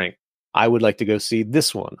starring. I would like to go see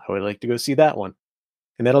this one. I would like to go see that one.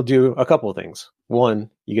 And that'll do a couple of things. One,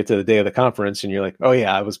 you get to the day of the conference and you're like, oh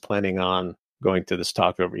yeah, I was planning on going to this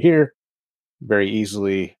talk over here. Very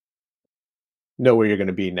easily know where you're going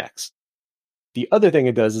to be next. The other thing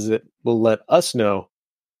it does is it will let us know,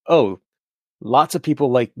 oh, lots of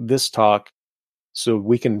people like this talk, so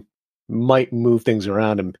we might move things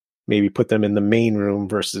around and maybe put them in the main room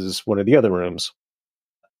versus one of the other rooms.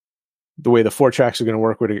 The way the 4 tracks are going to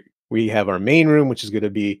work, we have our main room, which is going to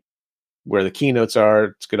be where the keynotes are.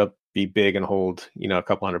 It's going to be big and hold, a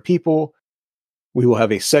couple hundred people. We will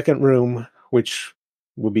have a second room, which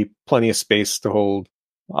will be plenty of space to hold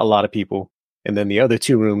a lot of people. And then the other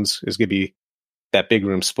 2 rooms is going to be that big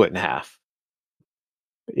room split in half.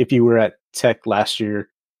 If you were at Tech last year,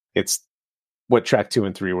 it's what track 2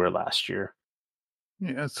 and 3 were last year.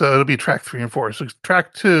 Yeah, so it'll be track 3 and 4. So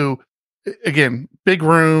track 2, again, big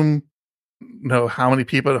room. Know how many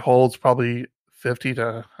people it holds? Probably 50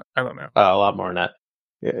 to, I don't know. A lot more than that.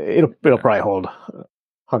 It'll probably hold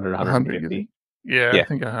 100, 150. Yeah, I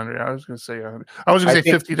think 100. I was going to say 100. I was going to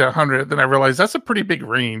say 50 to 100. Then I realized that's a pretty big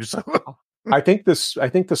range. So. I think the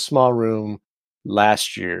small room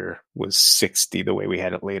last year was 60, the way we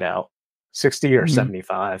had it laid out. 60 or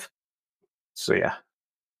 75. So yeah.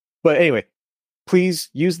 But anyway, please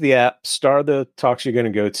use the app, star the talks you're going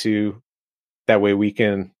to go to. That way we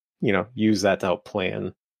can, use that to help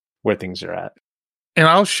plan where things are at. And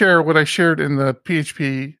I'll share what I shared in the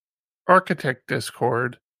PHP Architect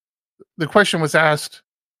Discord. The question was asked,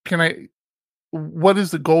 what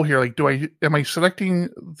is the goal here? Like, am I selecting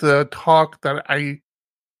the talk that I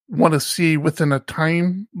want to see within a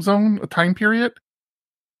time zone, a time period?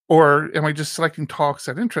 Or am I just selecting talks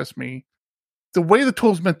that interest me? The way the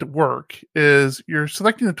tool is meant to work is you're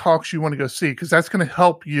selecting the talks you want to go see, because that's going to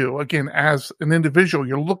help you. Again, as an individual,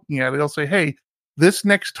 you're looking at it. It'll say, hey, this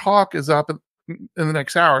next talk is up in the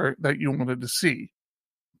next hour that you wanted to see.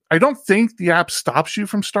 I don't think the app stops you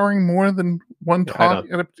from starring more than one talk.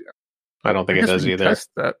 I don't think it does either. Test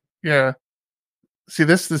that. Yeah. See,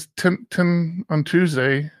 this is 10 on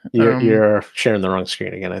Tuesday. You're sharing the wrong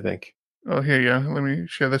screen again, I think. Oh, here, yeah. Let me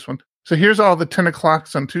share this one. So here's all the 10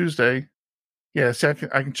 o'clocks on Tuesday. Yeah, see, I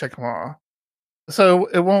can check them all. So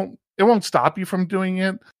it won't stop you from doing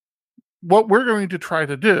it. What we're going to try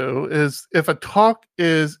to do is, if a talk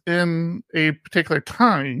is in a particular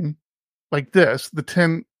time, like this, the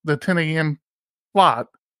 10 a.m. slot,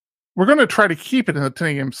 we're going to try to keep it in the 10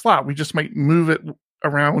 a.m. slot. We just might move it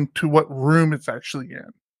around to what room it's actually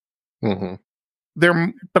in. Mm-hmm.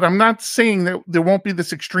 But I'm not saying that there won't be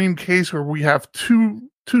this extreme case where we have two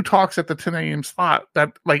talks at the 10 a.m. slot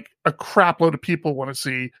that like a crap load of people want to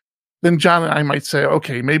see. Then John and I might say,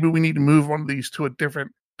 okay, maybe we need to move one of these to a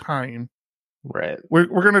different time. Right. We're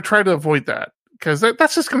going to try to avoid that, because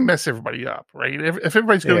that's just going to mess everybody up, right? If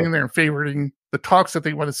everybody's going in there and favoriting the talks that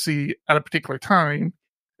they want to see at a particular time,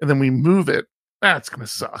 and then we move it, that's going to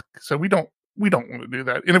suck. So we don't want to do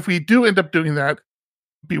that. And if we do end up doing that,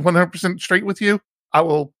 be 100% straight with you, I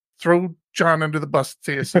will throw John under the bus and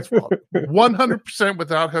say it's his fault. 100%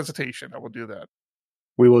 without hesitation. I will do that.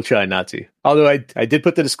 We will try not to. Although I did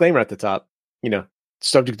put the disclaimer at the top,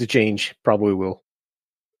 subject to change, probably will.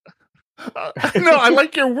 No, I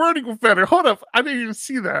like your wording better. Hold up. I didn't even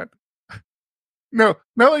see that. No,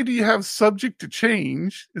 not only do you have subject to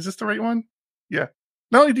change, is this the right one? Yeah.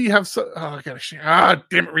 Not only do you have, damn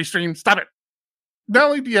it, Restream, stop it. Not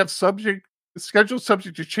only do you have schedule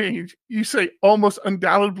subject to change, you say almost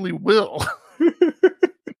undoubtedly will.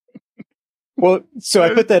 Well, so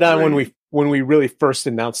I put that on when we really first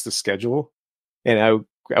announced the schedule, and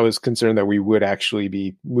I was concerned that we would actually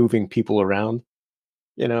be moving people around.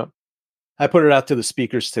 I put it out to the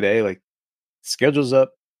speakers today, like, schedule's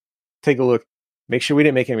up, take a look, make sure we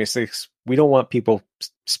didn't make any mistakes. We don't want people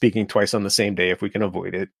speaking twice on the same day if we can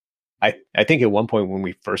avoid it. I think at one point when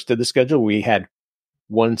we first did the schedule, we had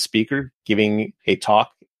one speaker giving a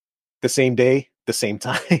talk the same day, the same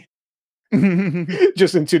time,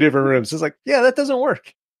 just in two different rooms. It's like, yeah, that doesn't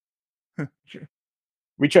work.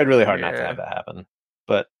 We tried really hard not to have that happen,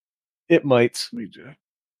 but it might. We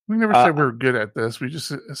never said we were good at this. We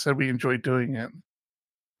just said we enjoyed doing it.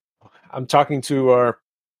 I'm talking to our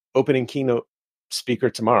opening keynote speaker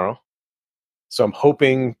tomorrow, so I'm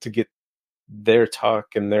hoping to get their talk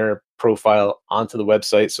and their profile onto the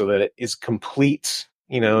website so that it is complete,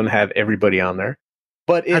 and have everybody on there.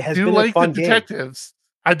 But it has been a fun game.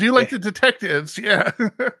 I do like the detectives. Yeah.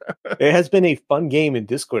 It has been a fun game in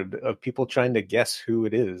Discord of people trying to guess who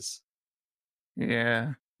it is.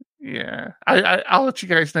 Yeah. Yeah. I'll let you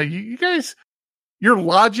guys know. You guys, your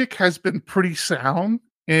logic has been pretty sound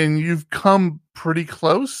and you've come pretty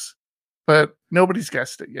close, but nobody's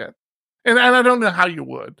guessed it yet. And I don't know how you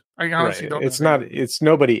would. I honestly don't know. It's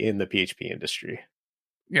nobody in the PHP industry.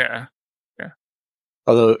 Yeah. Yeah.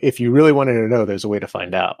 Although if you really wanted to know, there's a way to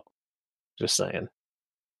find out. Just saying.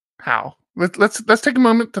 How? Let's take a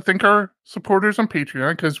moment to thank our supporters on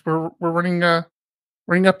Patreon, because we're running up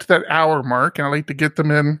to that hour mark, and I like to get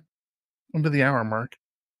them into the hour mark.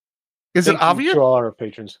 Is it obvious? To all our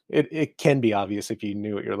patrons, it can be obvious if you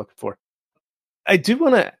knew what you're looking for.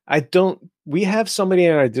 We have somebody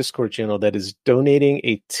in our Discord channel that is donating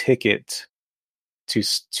a ticket to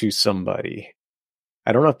somebody.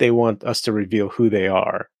 I don't know if they want us to reveal who they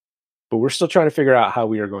are, but we're still trying to figure out how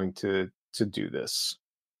we are going to do this.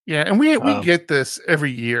 Yeah, and we get this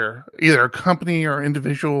every year. Either a company or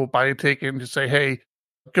individual will buy a ticket and just say, hey,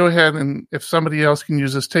 go ahead, and if somebody else can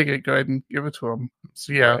use this ticket, go ahead and give it to them.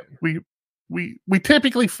 So yeah, right. we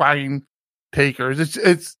typically find takers.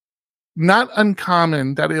 It's not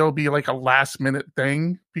uncommon that it'll be like a last minute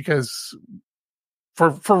thing, because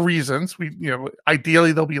for reasons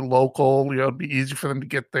ideally they'll be local. It'll be easy for them to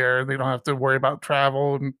get there. They don't have to worry about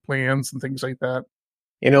travel and plans and things like that.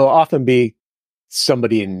 It'll often be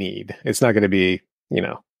somebody in need. It's not going to be,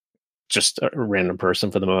 just a random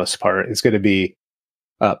person for the most part. It's going to be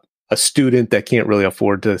a student that can't really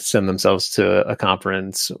afford to send themselves to a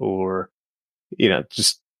conference, or,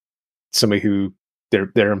 just somebody who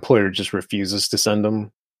their employer just refuses to send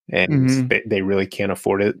them, and they really can't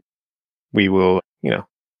afford it. We will,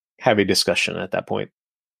 have a discussion at that point.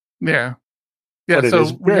 Yeah. Yeah. But it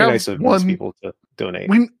is very nice of most people to donate.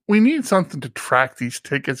 We need something to track these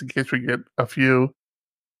tickets in case we get a few.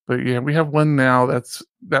 But yeah, we have one now that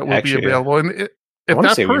will be available. And if that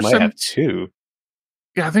person, we might have two.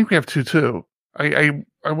 Yeah, I think we have two too. I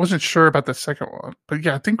wasn't sure about the second one, but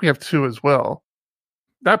yeah, I think we have two as well.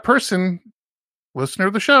 That person, listener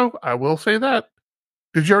of the show, I will say that.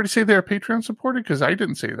 Did you already say they're Patreon supported? Because I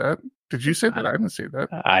didn't say that. Did you say that? I didn't say that.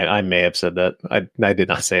 I may have said that. I did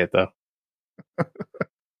not say it though.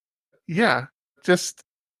 Yeah, just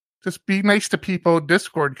be nice to people in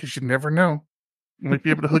Discord, because you never know. We might be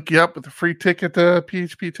able to hook you up with a free ticket to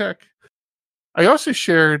PHP Tech. I also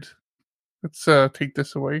shared. Let's take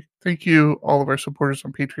this away. Thank you, all of our supporters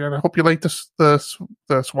on Patreon. I hope you like the swans.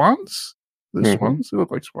 The swans, they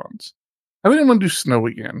look like swans. I didn't want to do snow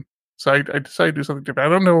again, so I decided to do something different. I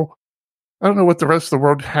don't know what the rest of the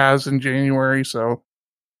world has in January, so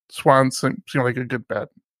swans seem like a good bet.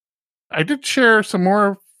 I did share some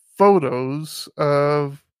more photos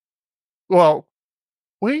of. Well,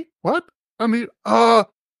 wait, what? I mean,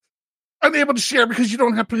 unable to share because you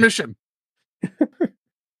don't have permission.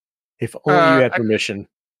 If only you had permission.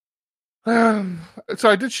 So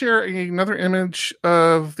I did share another image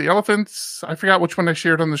of the elephants. I forgot which one I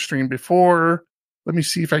shared on the stream before. Let me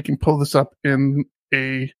see if I can pull this up in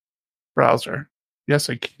a browser. Yes,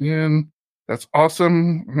 I can. That's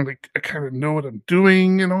awesome. I kind of know what I'm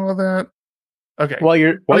doing and all of that. Okay. While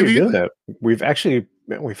you're doing that, we've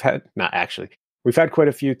we've had quite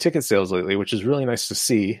a few ticket sales lately, which is really nice to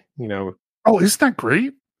see. Oh, isn't that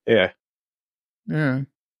great? Yeah.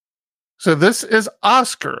 So this is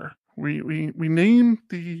Oscar. We named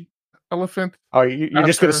the elephant. Oh, you're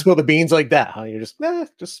just going to spill the beans like that, huh? You're just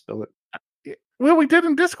spill it. Well, we did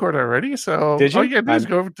in Discord already. So did you? All you gotta do is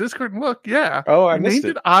go over to Discord and look. Yeah. Oh, I missed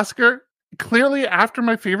named it Oscar. Clearly after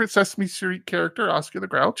my favorite Sesame Street character, Oscar the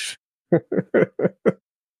Grouch.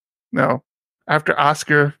 No, after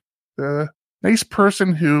Oscar, the nice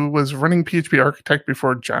person who was running PHP Architect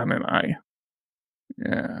before John and I.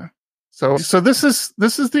 Yeah. So this is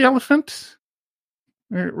the elephant.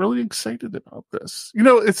 We're really excited about this.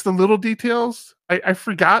 It's the little details. I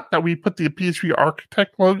forgot that we put the PHP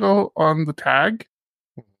Architect logo on the tag.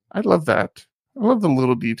 I love that. I love the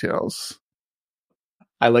little details.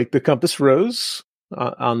 I like the compass rose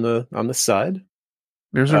on the side.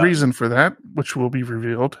 There's a reason for that, which will be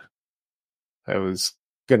revealed. I was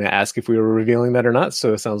going to ask if we were revealing that or not,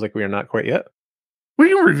 so it sounds like we are not quite yet. We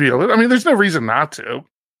can reveal it. I mean, there's no reason not to.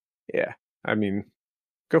 Yeah. I mean,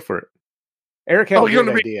 go for it. Eric had a great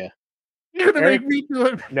idea. You're going to make me do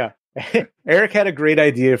it. No. Eric had a great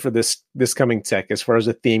idea for this coming tech as far as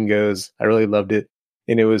the theme goes. I really loved it.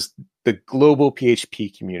 And it was the global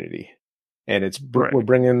PHP community. And we're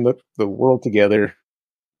bringing the world together,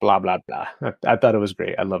 blah, blah, blah. I thought it was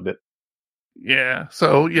great. I loved it. Yeah.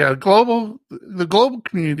 So, the global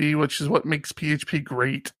community, which is what makes PHP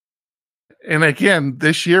great. And again,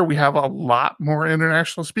 this year we have a lot more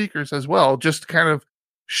international speakers as well, just to kind of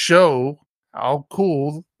show how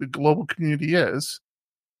cool the global community is.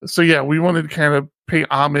 So, we wanted to kind of pay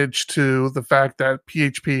homage to the fact that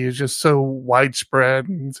PHP is just so widespread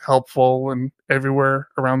and helpful and everywhere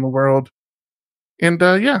around the world. And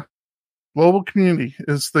global community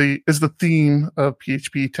is the theme of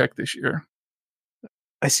PHP Tech this year.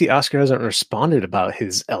 I see Oscar hasn't responded about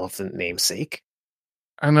his elephant namesake.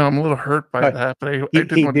 I know I'm a little hurt by that, but I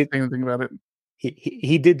didn't want to say anything about it.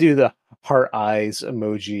 He did do the heart eyes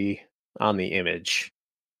emoji on the image.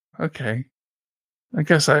 Okay, I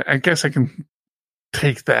guess I can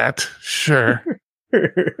take that. Sure.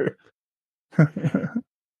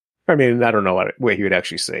 I mean, I don't know what he would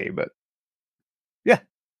actually say, but yeah,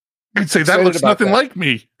 you'd say that looks nothing like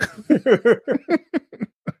me.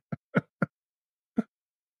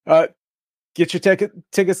 Get your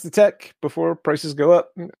tickets to tech before prices go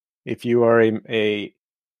up. If you are a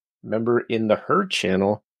member in the Herd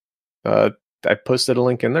channel, I posted a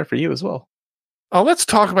link in there for you as well. Oh, let's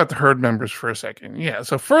talk about the Herd members for a second. Yeah.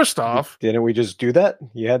 So first off, didn't we just do that?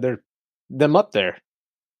 You had them up there.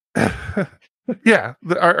 Yeah,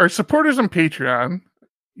 our supporters on Patreon,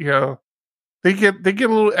 they get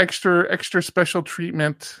a little extra special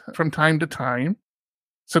treatment from time to time.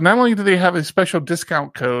 So not only do they have a special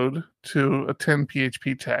discount code to attend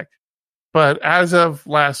PHP Tech, but as of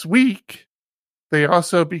last week, they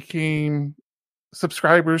also became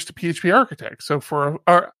subscribers to PHP Architect. So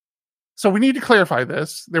we need to clarify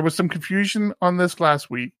this. There was some confusion on this last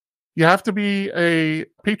week. You have to be a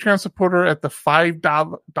Patreon supporter at the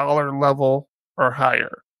 $5 level or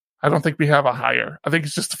higher. I don't think we have a higher. I think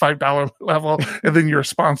it's just the $5 level, and then you're a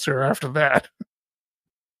sponsor after that.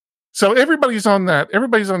 So everybody's on that.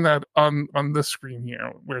 Everybody's on that on this screen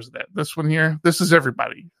here. Where's that? This one here. This is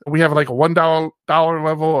everybody. We have like a $1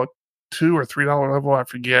 level, a $2 or $3 level, I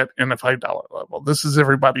forget, and a $5 level. This is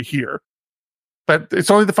everybody here. But it's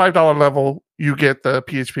only the $5 level you get the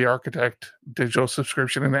PHP Architect digital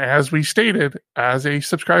subscription. And as we stated, as a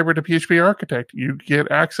subscriber to PHP Architect, you get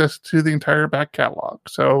access to the entire back catalog.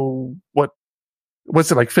 So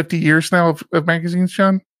what's it, like 50 years now of magazines,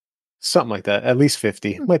 John? Something like that. At least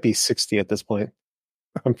 50. It might be 60 at this point.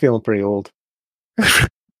 I'm feeling pretty old.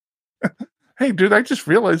 Hey, dude, I just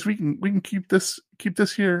realized we can keep this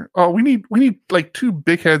here. Oh, we need like 2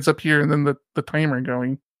 big heads up here and then the timer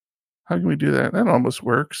going. How can we do that? That almost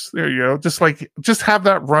works. There you go. Just have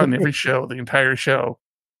that run every show, the entire show.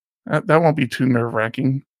 That won't be too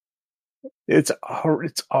nerve-wracking. It's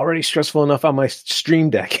already stressful enough on my Stream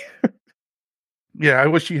Deck. Yeah, I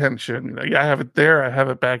wish you hadn't shown me that. Yeah, I have it there. I have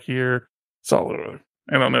it back here. It's all over.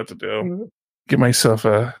 I don't know what to do. I'm gonna give myself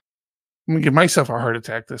a heart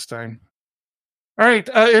attack this time. All right.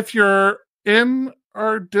 If you're in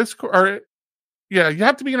our Discord, you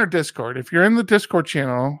have to be in our Discord. If you're in the Discord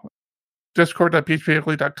channel,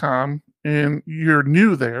 discord.phpugly.com, and you're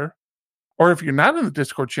new there, or if you're not in the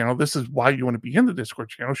Discord channel, this is why you want to be in the Discord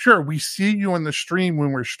channel. Sure, we see you in the stream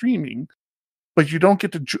when we're streaming, but you don't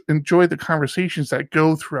get to enjoy the conversations that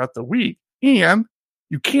go throughout the week. And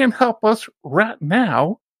you can help us right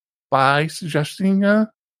now by suggesting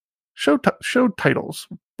show titles.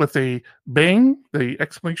 with a bang, the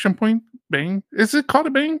exclamation point, bang. Is it called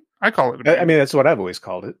a bang? I call it a bang. I mean, that's what I've always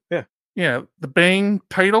called it. Yeah. Yeah, the bang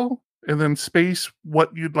title, and then space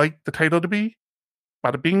what you'd like the title to be.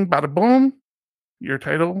 Bada bing, bada boom. Your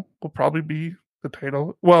title will probably be the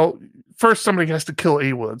title. Well, first somebody has to kill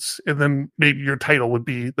A Woods, and then maybe your title would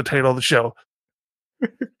be the title of the show.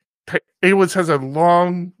 A Woods has a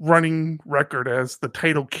long running record as the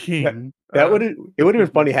title king. It would have been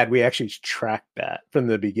funny had we actually tracked that from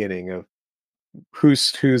the beginning of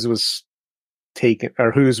whose was taken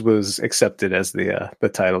or whose was accepted as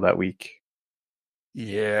the title that week.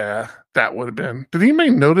 Yeah, that would have been. Did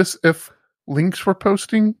anybody notice if links were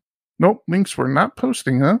posting? Nope, links were not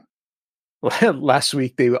posting, huh? Last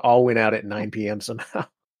week they all went out at 9 p.m. somehow.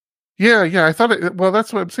 Yeah, I thought it. Well,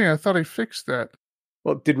 that's what I'm saying. I thought I fixed that.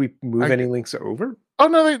 Well, did we move any links over? Oh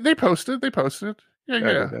no, they posted. They posted. Yeah,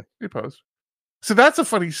 okay. They posted. So that's a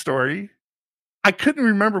funny story. I couldn't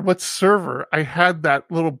remember what server I had that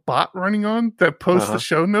little bot running on that posts the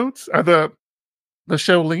show notes or the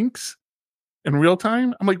show links in real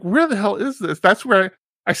time. I'm like, where the hell is this? That's where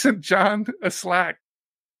I sent John a Slack.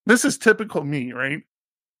 This is typical me, right?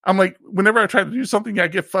 I'm like, whenever I try to do something, I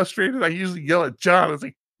get frustrated. I usually yell at John. I was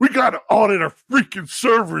like, we got to audit our freaking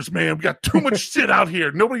servers, man. We got too much shit out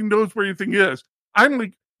here. Nobody knows where anything is. I'm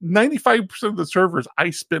like, 95% of the servers I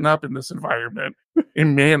spin up in this environment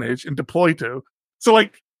and manage and deploy to. So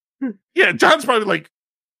like, yeah, John's probably like,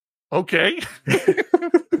 okay,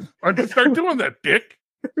 I can start doing that, dick.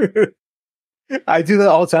 I do that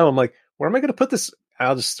all the time. I'm like, where am I going to put this?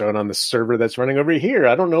 I'll just throw it on the server that's running over here.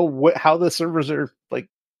 I don't know how the servers are like,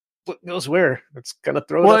 what goes where. It's going to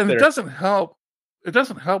throw it up and there. It doesn't help. It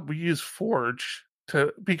doesn't help. We use Forge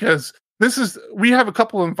because we have a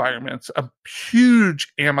couple environments, a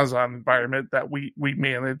huge Amazon environment that we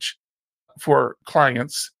manage for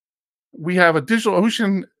clients. We have a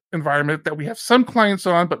DigitalOcean environment that we have some clients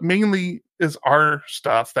on, but mainly is our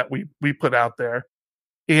stuff that we put out there.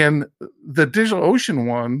 And the DigitalOcean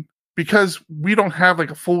one, because we don't have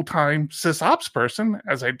like a full-time sysops person,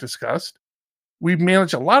 as I discussed, we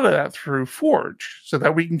manage a lot of that through Forge so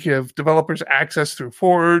that we can give developers access through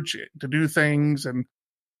Forge to do things. And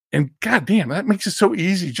goddamn, that makes it so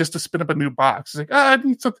easy just to spin up a new box. It's like, I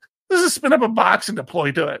need something. Let's just spin up a box and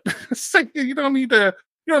deploy to it. It's like, you don't need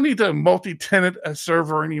to multi-tenant a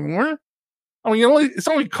server anymore. I mean, it's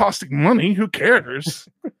only costing money. Who cares?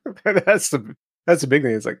 That's the big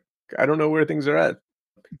thing. It's like, I don't know where things are at.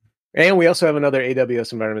 And we also have another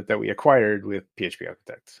AWS environment that we acquired with PHP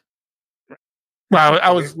Architect. Wow,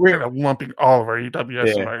 I was kind of lumping all of our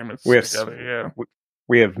AWS environments together. Yeah,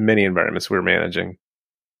 we have many environments we're managing.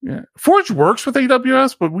 Yeah, Forge works with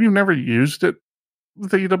AWS, but we've never used it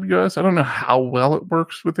with AWS. I don't know how well it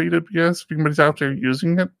works with AWS. If anybody's out there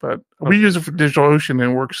using it, but we use it for DigitalOcean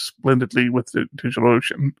and it works splendidly with the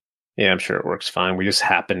DigitalOcean. Yeah, I'm sure it works fine. We just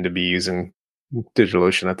happened to be using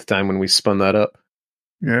DigitalOcean at the time when we spun that up.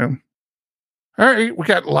 Yeah. All right, we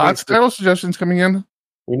got lots of title suggestions coming in.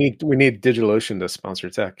 We need DigitalOcean to sponsor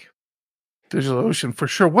tech. DigitalOcean for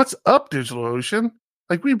sure. What's up, DigitalOcean?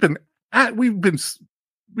 Like we've been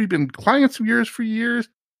clients of yours for years.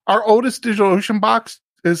 Our oldest DigitalOcean box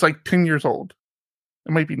is like 10 years old.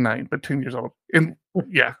 It might be 9, but 10 years old. And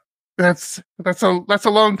yeah, that's a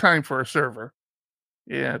long time for a server.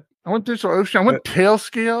 Yeah. I want DigitalOcean. I want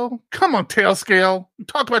Tailscale. Come on, Tailscale. We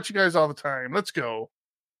talk about you guys all the time. Let's go.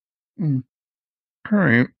 All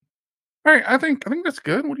right. I think that's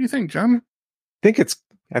good. What do you think, John? I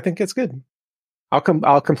think it's good.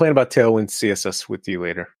 I'll complain about Tailwind CSS with you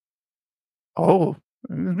later. Oh,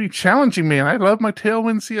 it'll be challenging, man. I love my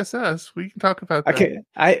Tailwind CSS. We can talk about that. Okay.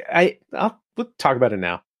 We'll talk about it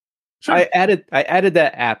now. Sure. I added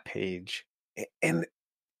that app page, and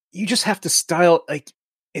you just have to style, like,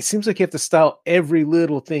 it seems like you have to style every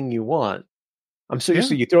little thing you want. I'm so used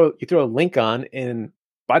to you throw a link on, and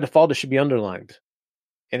by default it should be underlined.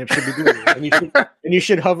 And it should be doing it. And you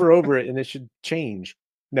should hover over it and it should change.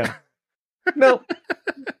 No. Well,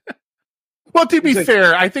 to be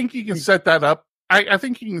fair, I think you can set that up. I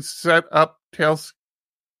think you can set up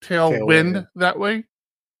Tailwind that way.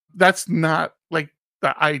 That's not like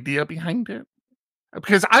the idea behind it.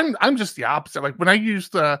 Because I'm just the opposite. Like when I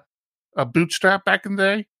used a Bootstrap back in the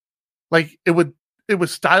day, like it would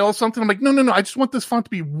style something. I'm like, no, I just want this font to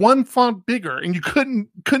be one font bigger. And you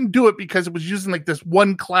couldn't do it because it was using like this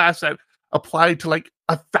one class that applied to like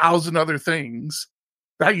 1,000 other things.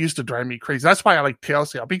 That used to drive me crazy. That's why I like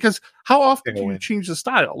Tailscale, because how often do you change the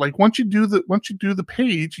style? Like once you do the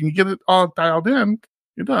page and you get it all dialed in,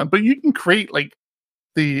 you're done. But you can create like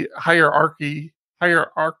the hierarchy. Yeah.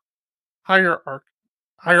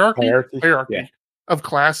 of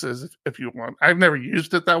classes if you want. I've never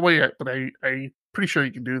used it that way, but I'm pretty sure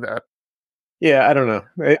you can do that. Yeah, I don't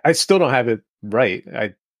know. I still don't have it right.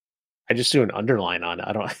 I just do an underline on it.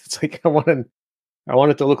 I don't. It's like I want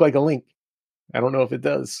it to look like a link. I don't know if it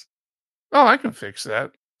does. Oh, I can fix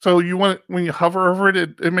that. So you want it, when you hover over it,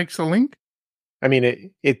 it makes a link? I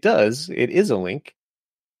mean, it does. It is a link.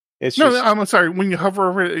 It's no, just, I'm sorry. When you hover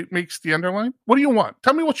over it, it makes the underline. What do you want?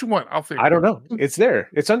 Tell me what you want. I'll fix it. I don't know. It's there.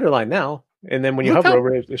 It's underlined now. And then when you hover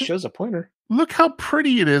over it, it shows a pointer. Look how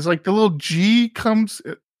pretty it is. Like the little G comes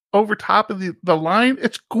over top of the line.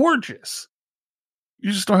 It's gorgeous.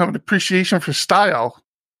 You just don't have an appreciation for style.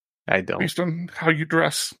 I don't. Based on how you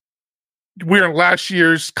dress. Wearing last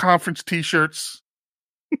year's conference t-shirts.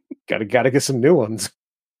 Gotta get some new ones.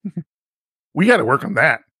 We got to work on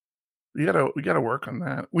that. We got to work on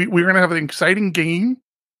that. We're going to have an exciting game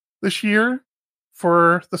this year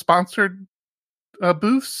for the sponsored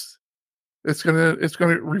booths. It's going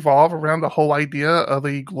to revolve around the whole idea of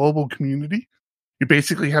a global community. You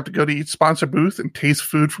basically have to go to each sponsor booth and taste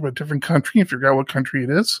food from a different country and figure out what country it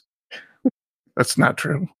is. That's not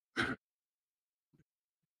true.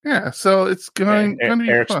 Yeah, so it's going to be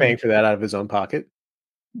Eric's fun. paying for that out of his own pocket.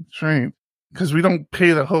 That's right. Because we don't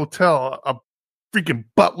pay the hotel a freaking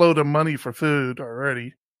buttload of money for food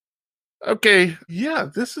already. Okay, yeah,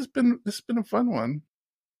 this has been a fun one.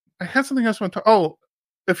 I had something else I want to talk. Oh,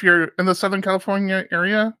 if you're in the Southern California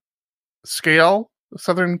area, Scale, the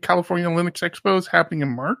Southern California Linux Expo is happening in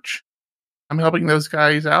March. I'm helping those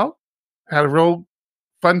guys out. Had a real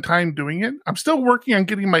fun time doing it. I'm still working on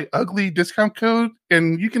getting my ugly discount code,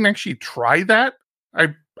 and you can actually try that.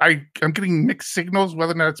 I'm getting mixed signals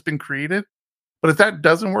whether or not it's been created. But if that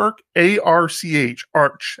doesn't work, ARCH,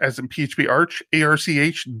 Arch, as in PHP Arch,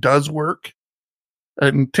 ARCH does work.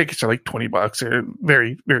 And tickets are like $20. They're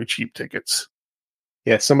very, very cheap tickets.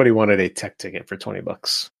 Yeah, somebody wanted a tech ticket for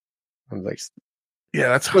 $20. I'm like, yeah,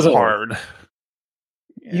 that's hard.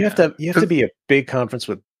 You have to be a big conference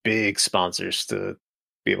with big sponsors to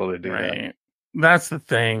be able to do that. That's the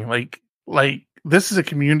thing. Like this is a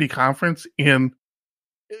community conference, and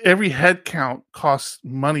every head count costs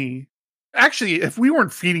money. Actually, if we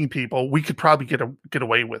weren't feeding people, we could probably get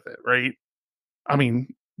away with it, right? I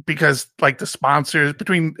mean, because like the sponsors,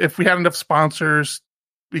 if we had enough sponsors,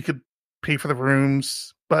 we could pay for the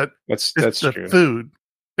rooms. But that's the true. Food.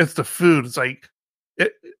 It's the food. It's like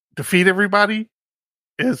to feed everybody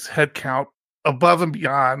is head count above and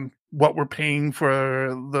beyond what we're paying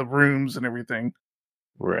for the rooms and everything.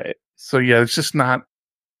 Right. So yeah, it's just not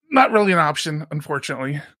really an option,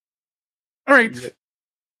 unfortunately. All right.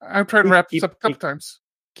 I've tried to wrap this up a couple times.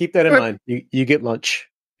 Keep that in mind. You get lunch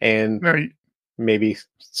and maybe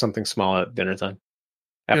something small at dinner time.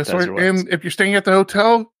 Yeah, and if you're staying at the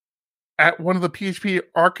hotel at one of the PHP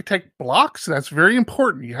Architect blocks, that's very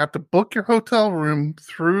important. You have to book your hotel room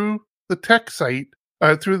through the tech site,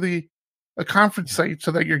 through a conference site, so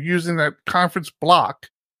that you're using that conference block.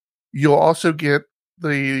 You'll also get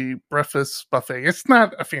the breakfast buffet. It's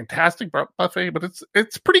not a fantastic buffet, but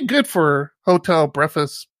it's pretty good for hotel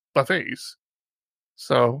breakfast buffets.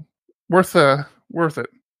 So worth it.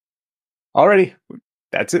 Alrighty.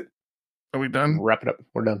 That's it. Are we done? Wrap it up.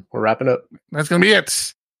 We're done. We're wrapping up. That's gonna be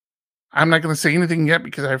it. I'm not gonna say anything yet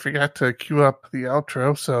because I forgot to queue up the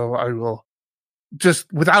outro, so I will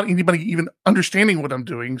just, without anybody even understanding what I'm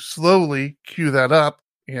doing, slowly queue that up,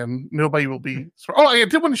 and nobody will be. Oh, I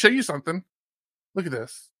did want to show you something. Look at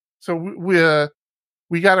this. So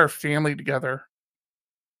we got our family together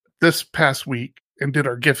this past week and did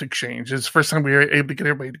our gift exchange. It's the first time we were able to get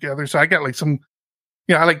everybody together. So I got like some,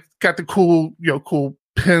 I got the cool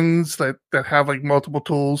pins that have like multiple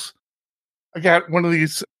tools. I got one of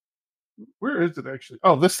these. Where is it actually?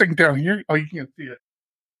 Oh, this thing down here. Oh, you can't see it.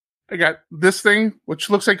 I got this thing, which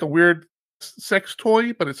looks like a weird sex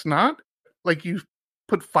toy, but it's not. Like you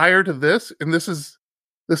put fire to this, and this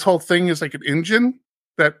whole thing is like an engine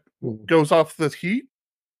that goes off the heat.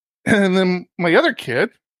 And then my other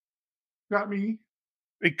kid got me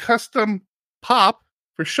a custom pop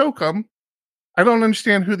for Shokum. I don't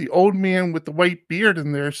understand who the old man with the white beard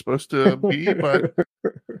in there is supposed to be, but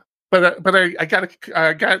I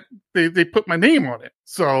got they put my name on it.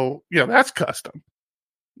 So that's custom.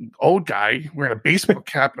 Old guy wearing a baseball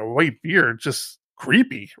cap and a white beard, just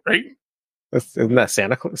creepy, right? Isn't that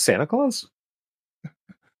Santa Claus?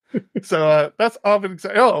 So that's all been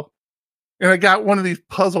exciting. Oh, and I got one of these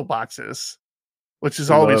puzzle boxes, which is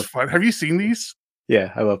always fun. Have you seen these?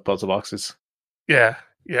 Yeah, I love puzzle boxes. Yeah.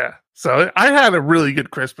 So I had a really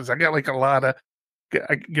good Christmas. I got like a lot of,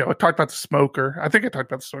 I talked about the smoker. I think I talked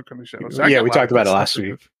about the smoker on the show. So we talked about it last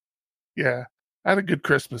week. Yeah, I had a good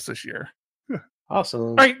Christmas this year. Awesome.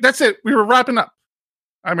 All right, that's it. We were wrapping up.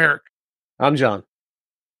 I'm Eric. I'm John.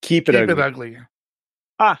 Keep it ugly.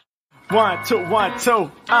 1, 2, 1,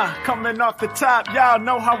 2. Coming off the top, y'all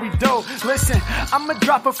know how we do. Listen, I'ma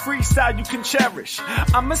drop a freestyle you can cherish.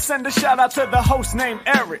 I'ma send a shout out to the host named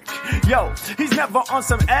Eric. Yo, he's never on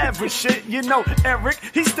some average shit. You know Eric,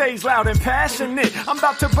 he stays loud and passionate. I'm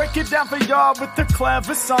about to break it down for y'all with the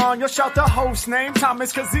clever song. Yo, shout the host named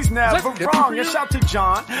Thomas, cause he's never wrong. Yo, shout to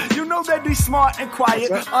John. You know that he's smart and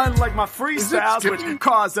quiet, unlike my freestyles, which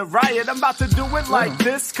cause a riot. I'm about to do it like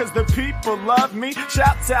this, cause the people love me.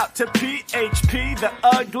 Shouts out to PHP, the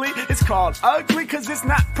ugly. It's called ugly cause it's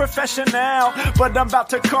not professional, but I'm about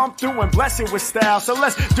to come through and bless it with style. So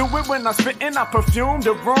let's do it when I'm spitting, I perfume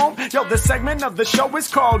the room. Yo, the segment of the show is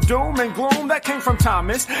called Doom and Gloom. That came from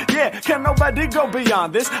Thomas. Yeah, can nobody go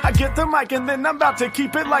beyond this? I get the mic and then I'm about to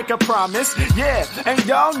keep it like a promise. Yeah, and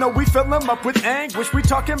y'all know we fill them up with anguish. We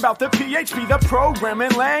talking about the PHP, the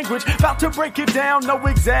programming language. About to break it down, no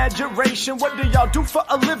exaggeration. What do y'all do for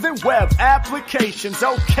a living? Web applications.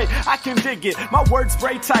 Okay, I can dig it. My words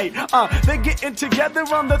spray tight. They getting together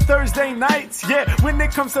on the Thursday nights. Yeah, when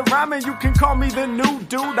it comes to rhyming, you can call me the new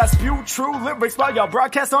dude. I spew true lyrics while y'all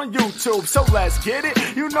broadcast on YouTube. So let's get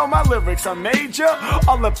it. You know my lyrics are major.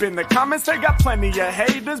 All up in the comments, they got plenty of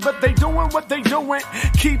haters, but they doing what they doing.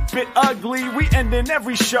 Keep it ugly. We ending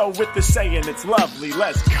every show with the saying it's lovely.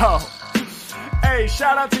 Let's go. Hey,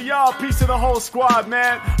 shout out to y'all. Peace to the whole squad,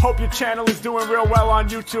 man. Hope your channel is doing real well on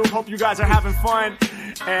YouTube. Hope you guys are having fun.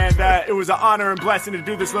 And it was an honor and blessing to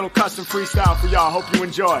do this little custom freestyle for y'all. Hope you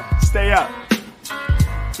enjoy. Stay up.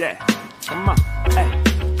 Yeah. Come on.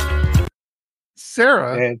 Hey.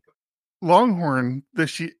 Sarah, Longhorn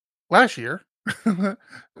last year.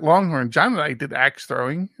 Longhorn, John and I did axe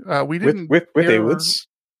throwing. We didn't with A-Woods.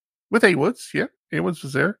 With A-Woods, yeah. A-Woods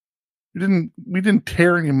was there. We didn't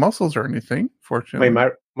tear any muscles or anything, fortunately.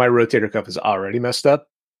 My rotator cuff is already messed up,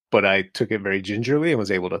 but I took it very gingerly and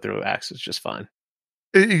was able to throw axes just fine.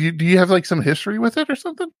 Do you have like some history with it or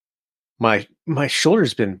something? My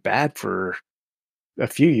shoulder's been bad for a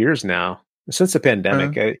few years now. Since the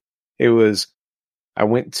pandemic, I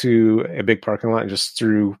went to a big parking lot and just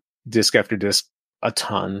threw disc after disc a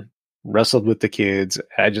ton, wrestled with the kids.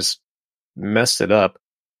 I just messed it up.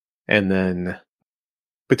 And then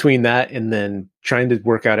between that and then trying to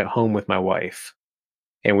work out at home with my wife,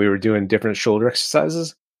 and we were doing different shoulder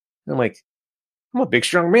exercises, I'm like, I'm a big,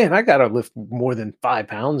 strong man. I got to lift more than 5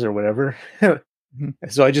 pounds or whatever.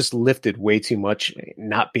 So I just lifted way too much,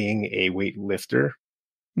 not being a weight lifter.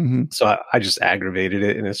 Mm-hmm. So I just aggravated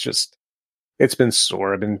it, and it's been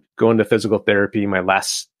sore. I've been going to physical therapy. My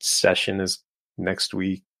last session is next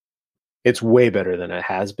week. It's way better than it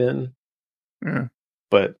has been. Yeah.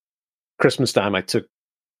 But Christmas time, I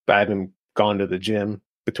haven't gone to the gym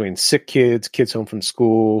between sick kids home from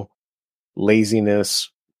school, laziness,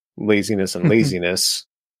 and laziness.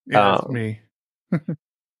 Yeah, that's me.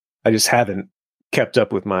 I just haven't kept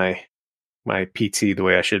up with my PT the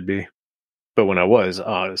way I should be. But when I was, it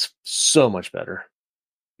was so much better.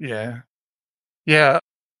 Yeah. Yeah.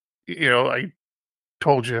 You know, I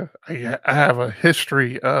told you I have a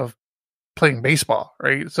history of playing baseball,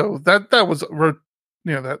 right? So that was,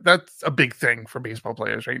 that's a big thing for baseball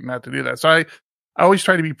players, right? Not to do that. So I always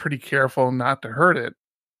try to be pretty careful not to hurt it.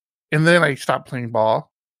 And then I stopped playing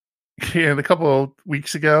ball. And a couple of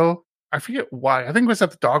weeks ago, I forget why. I think it was at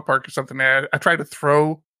the dog park or something. I tried to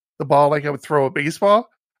throw the ball like I would throw a baseball.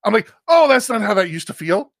 I'm like, oh, that's not how that used to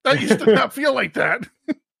feel. That used to not feel like that.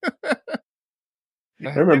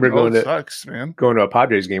 I remember going to a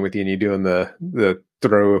Padres game with you, and you doing the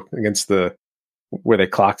throw against where they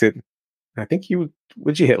clocked it. I think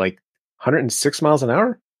would you hit like 106 miles an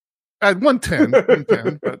hour? At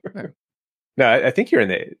 110, but yeah. No, I think you're in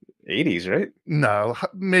the 80s, right? No,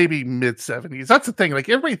 maybe mid 70s. That's the thing. Like,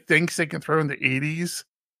 everybody thinks they can throw in the 80s.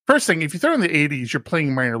 First thing, if you throw in the 80s, you're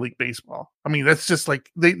playing minor league baseball. I mean, that's just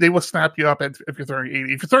like they will snap you up if you're throwing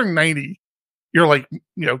 80. If you're throwing 90, you're like,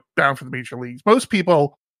 bound for the major leagues. Most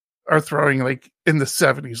people are throwing like in the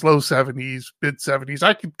 70s, low 70s, mid 70s.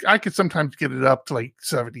 I could sometimes get it up to like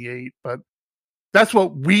 78, but that's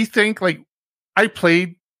what we think. Like, I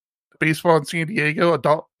played baseball in San Diego,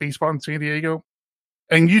 adult baseball in San Diego,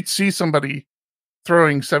 and you'd see somebody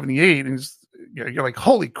throwing 78 and you're like,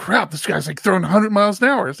 holy crap, this guy's like throwing 100 miles an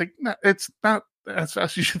hour. It's like, no, it's not as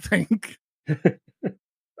fast as you should think.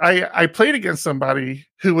 I played against somebody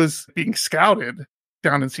who was being scouted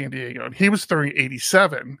down in San Diego, and he was throwing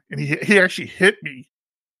 87, and he actually hit me.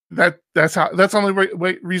 That's the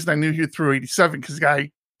only reason I knew he threw 87, because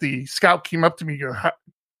the scout came up to me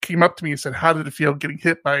and said, how did it feel getting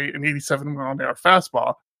hit by an 87 mile an hour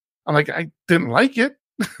fastball? I'm like, I didn't like it.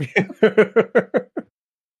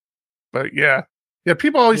 But yeah.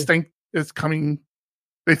 People always think it's coming.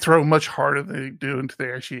 They throw much harder than they do until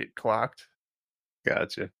they actually get clocked.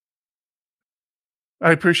 Gotcha.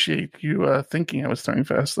 I appreciate you thinking I was throwing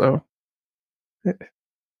fast, though.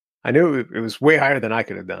 I knew it was way higher than I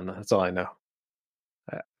could have done. That's all I know.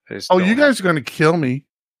 You guys are going to kill me.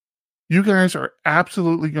 You guys are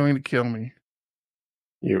absolutely going to kill me.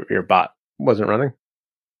 Your bot wasn't running?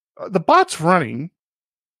 The bot's running.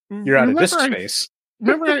 You're out of disk space.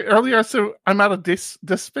 Remember earlier I said I'm out of disk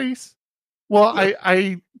space? Well, yeah.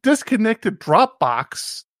 I disconnected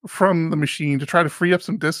Dropbox from the machine to try to free up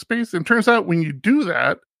some disk space. And it turns out when you do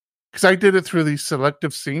that, because I did it through the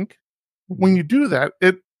selective sync, when you do that,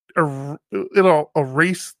 it'll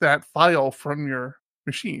erase that file from your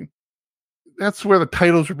machine. That's where the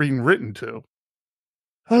titles are being written to.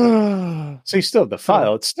 So you still have the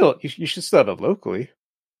file. It's still you should still have it locally.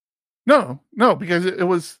 No, because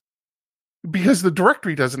because the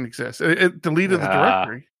directory doesn't exist. It deleted the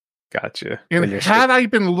directory. Gotcha. And had I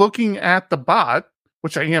been looking at the bot,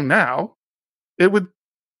 which I am now, it would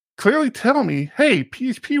clearly tell me, hey,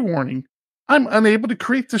 PHP warning, I'm unable to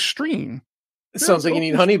create the stream. It sounds like you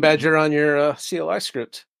need Honey Badger on your CLI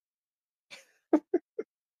script.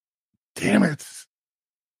 Damn it.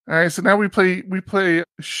 All right, so now we play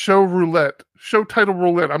show title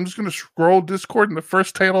roulette. I'm just going to scroll Discord and the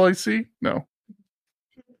first title I see. No.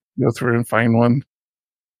 Go through and find one.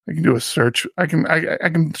 I can do a search. I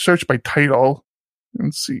can search by title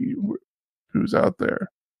and see who's out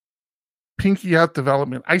there. Pinky Out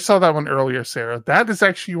Development. I saw that one earlier, Sarah. That is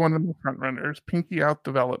actually one of the front runners. Pinky Out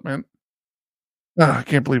Development. Oh, I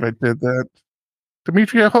can't believe I did that.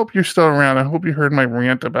 Dimitri, I hope you're still around. I hope you heard my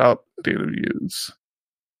rant about data views.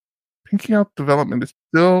 Pinky Out Development is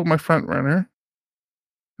still my front runner.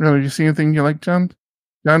 Really, you see anything you like, John?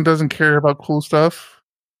 John doesn't care about cool stuff.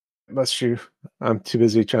 That's true. I'm too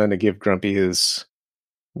busy trying to give Grumpy his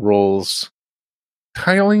roles.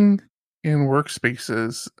 Tiling in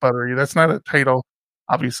workspaces, Buttery. That's not a title,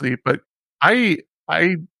 obviously, but I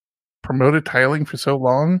promoted tiling for so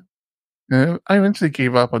long, and I eventually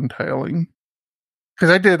gave up on tiling. Because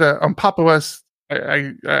I did on Pop! OS,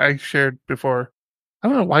 I shared before. I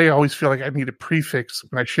don't know why I always feel like I need a prefix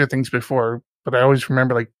when I share things before, but I always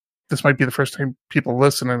remember like this might be the first time people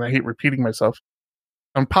listen, and I hate repeating myself.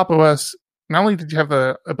 On Pop! OS, not only did you have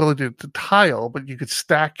the ability to tile, but you could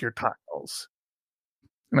stack your tiles.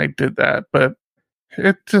 And I did that, but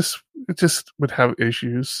it just would have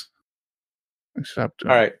issues. All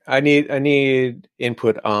right. I need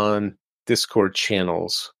input on Discord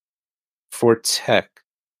channels for tech.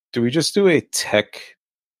 Do we just do a tech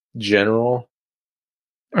general?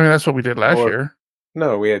 I mean, that's what we did last year.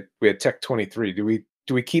 No, we had Tech 23. Do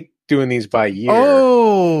we keep doing these by year?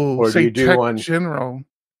 Oh, or do you do tech one general?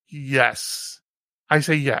 Yes, I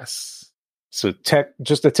say yes. So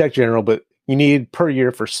just a tech general, but you need per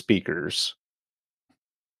year for speakers,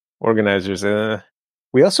 organizers.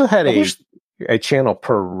 We also had a channel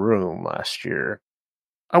per room last year.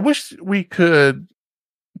 I wish we could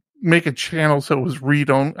make a channel so it was read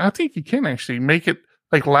only. I think you can actually make it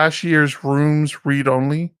like last year's rooms read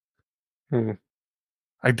only.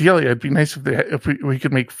 Ideally, it'd be nice if we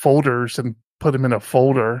could make folders and put them in a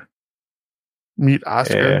folder. Meet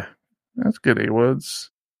Oscar. Yeah. That's good, A Woods.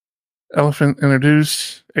 Elephant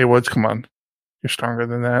introduce. A Woods, come on. You're stronger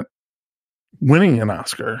than that. Winning an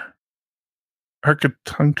Oscar.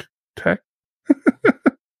 Architunk Tech.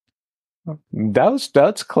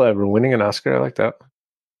 That's clever. Winning an Oscar. I like that.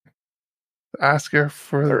 Oscar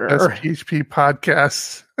for the SPHP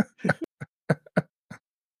podcast.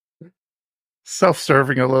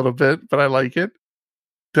 Self-serving a little bit, but I like it.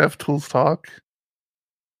 DevTools Talk.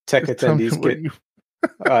 Tech attendees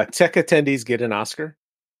get an Oscar.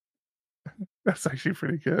 That's actually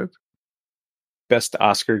pretty good. Best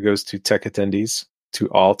Oscar goes to tech attendees, to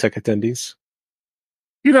all tech attendees.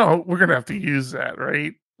 You know, we're gonna have to use that,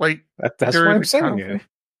 right? Like that's what I'm saying.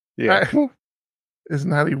 Yeah. Isn't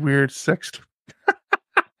that a weird sex toy?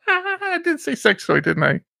 I did say sex toy, didn't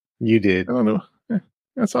I? You did. I don't know.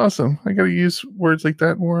 That's awesome. I gotta use words like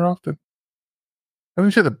that more often. I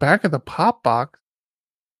didn't share the back of the pop box.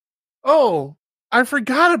 Oh, I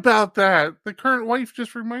forgot about that. The current wife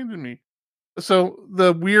just reminded me. So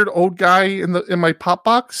the weird old guy in my pop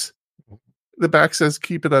box, the back says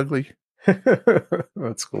 "Keep it ugly."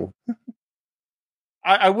 That's cool.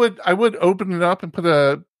 I would open it up and put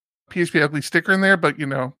a PHP ugly sticker in there, but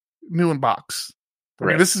new in box.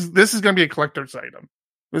 Right. I mean, this is going to be a collector's item.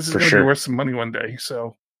 This is going to be worth some money one day.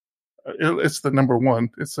 So it's the number one.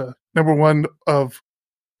 It's a number one of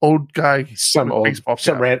old guy, some baseball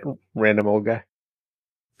cap. Random old guy.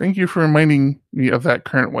 Thank you for reminding me of that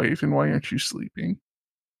current wife, and why aren't you sleeping?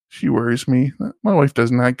 She worries me. My wife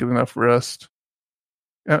does not get enough rest.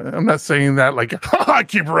 I'm not saying that like, I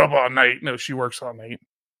keep her up all night. No, she works all night.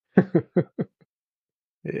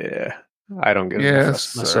 Yeah, I don't get enough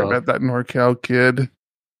rest myself. Sorry about that NorCal kid. I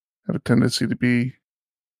have a tendency to be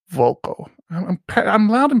vocal. I'm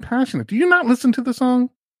loud and passionate. Do you not listen to the song?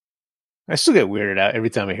 I still get weirded out every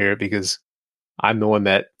time I hear it because I'm the one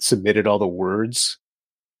that submitted all the words,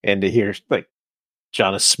 and to hear like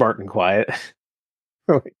John is smart and quiet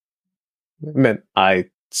meant I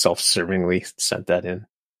self-servingly sent that in.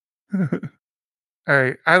 All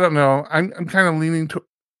right, I don't know. I'm kind of leaning to.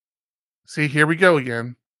 See, here we go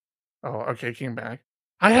again. Oh, okay, came back.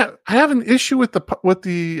 I have an issue with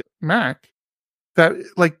the Mac that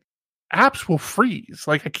like apps will freeze.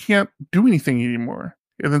 Like I can't do anything anymore,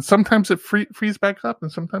 and then sometimes it freezes back up,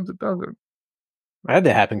 and sometimes it doesn't. I had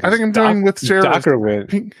that happen. I think I'm going with Sarah's Docker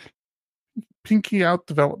went pinky out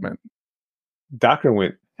development. Docker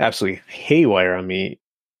went absolutely haywire on me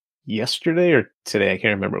yesterday or today. I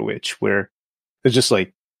can't remember which. Where it was just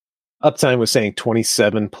like uptime was saying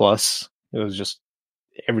 27 plus. It was just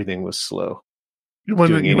everything was slow. You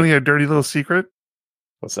want to hear a dirty little secret?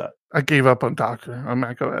 What's that? I gave up on Docker on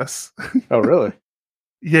Mac OS. Oh, really?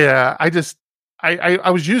 Yeah, I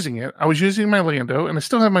was using it. I was using my Lando, and I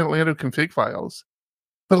still have my Lando config files.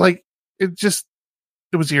 But like, it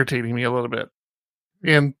was irritating me a little bit.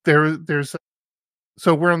 And there's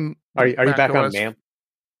so we're on. Are you back on MAMP?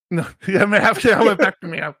 No, yeah, MAMP. Yeah, I went back to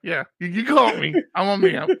MAMP. Yeah, you called me. I'm on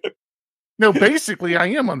MAMP. No, basically, I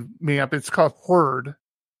am on MAMP. It's called Herd,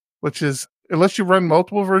 which is, unless you run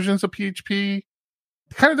multiple versions of PHP, it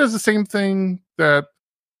kind of does the same thing that,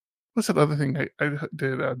 what's that other thing I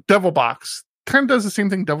did? Devilbox. Kind of does the same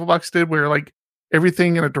thing Devilbox did, where like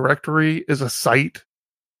everything in a directory is a site,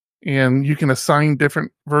 and you can assign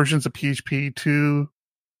different versions of PHP to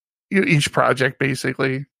each project,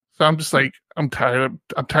 basically. So I'm just like, I'm tired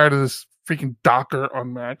of this freaking Docker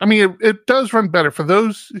on Mac. I mean, it does run better. For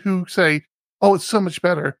those who say, oh, it's so much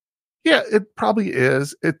better. Yeah, it probably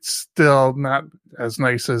is. It's still not as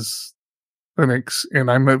nice as Linux,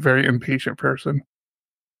 and I'm a very impatient person.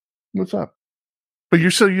 What's up? But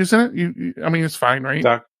you're still using it? I mean, it's fine,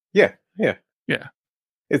 right? Yeah.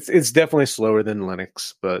 It's definitely slower than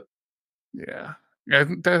Linux, but yeah.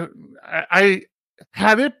 I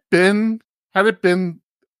had it been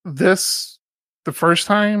this the first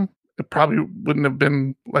time, it probably wouldn't have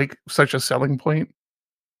been like such a selling point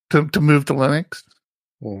to move to Linux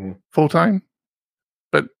full time.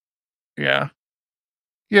 But yeah,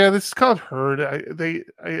 this is called Herd. I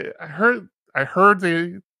heard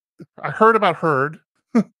about Herd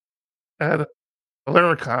at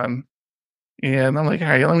Laracon, and I'm like,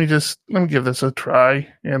 hey, let me give this a try.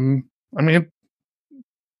 And I mean,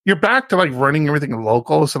 you're back to like running everything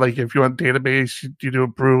local. So like, if you want database, you do a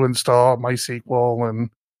brew install, MySQL, and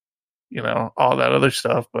all that other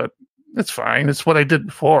stuff. But it's fine. It's what I did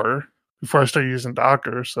before I started using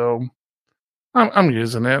Docker. So I'm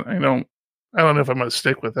using it. I don't know if I'm going to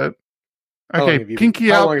stick with it. Okay,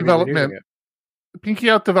 Pinky Out Development. Pinky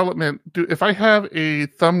Out Development. If I have a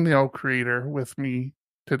thumbnail creator with me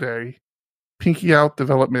today, Pinky Out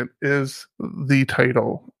Development is the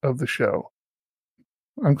title of the show.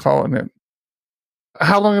 I'm calling it.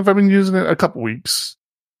 How long have I been using it? A couple weeks.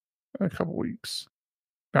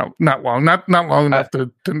 No, not long. Not long enough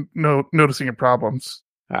to know noticing your problems.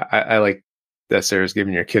 I like that Sarah's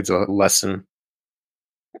giving your kids a lesson.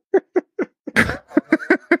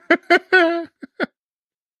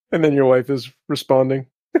 And then your wife is responding.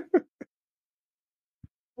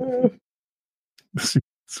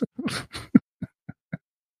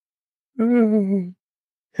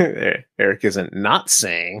 Eric isn't not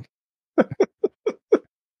saying.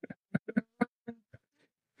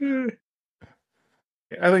 I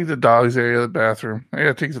think the dog's area of the bathroom. I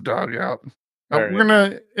gotta take the dog out. We're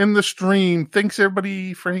gonna end the stream. Thanks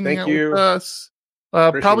everybody for hanging out with us.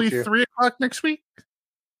 Probably 3 o'clock next week.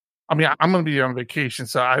 I mean, I'm gonna be on vacation,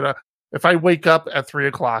 so if I wake up at 3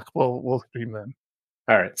 o'clock, we'll stream then.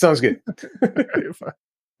 All right, sounds good.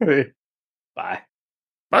 Bye. Bye.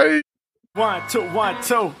 Bye. 1, 2, 1,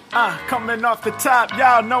 2, coming off the top,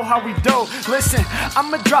 y'all know how we do. Listen,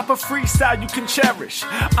 I'ma drop a freestyle you can cherish.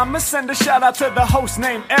 I'ma send a shout out to the host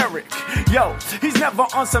named Eric. Yo, he's never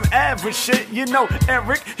on some average shit. You know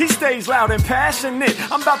Eric, he stays loud and passionate.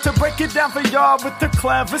 I'm about to break it down for y'all with the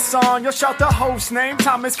clever song. Yo, shout the host named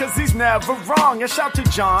Thomas, cause he's never wrong. Yo, shout to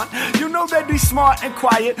John, you know that he's smart and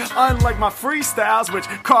quiet, unlike my freestyles, which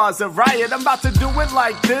cause a riot. I'm about to do it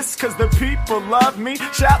like this, cause the people love me.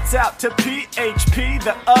 Shouts out to PHP,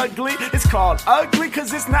 the ugly. It's called ugly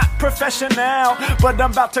cause it's not professional, but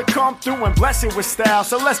I'm about to come through and bless it with style.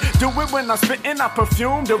 So let's do it when I'm spitting, I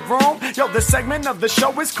perfume the room. Yo, the segment of the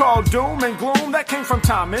show is called Doom and Gloom. That came from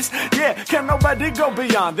Thomas. Yeah, can't nobody go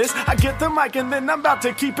beyond this. I get the mic and then I'm about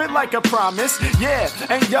to keep it like a promise. Yeah,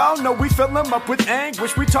 and y'all know we fill them up with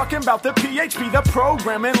anguish. We talking about the PHP, the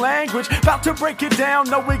programming language. About to break it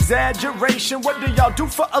down, no exaggeration. What do y'all do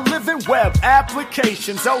for a living? Web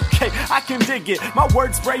applications. Okay, I can dig it, my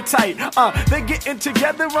words spray tight. They getting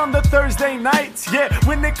together on the Thursday nights. Yeah,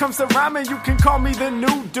 when it comes to rhyming, you can call me the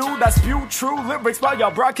new dude. I spew true lyrics while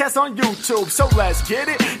y'all broadcast on YouTube. So let's get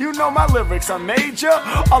it, you know my lyrics are major.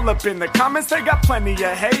 All up in the comments, they got plenty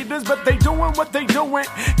of haters, but they doing what they doing.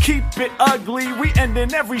 Keep it ugly, we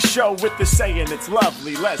ending every show with the saying it's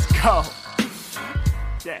lovely. Let's go.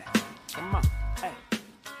 Yeah, come on.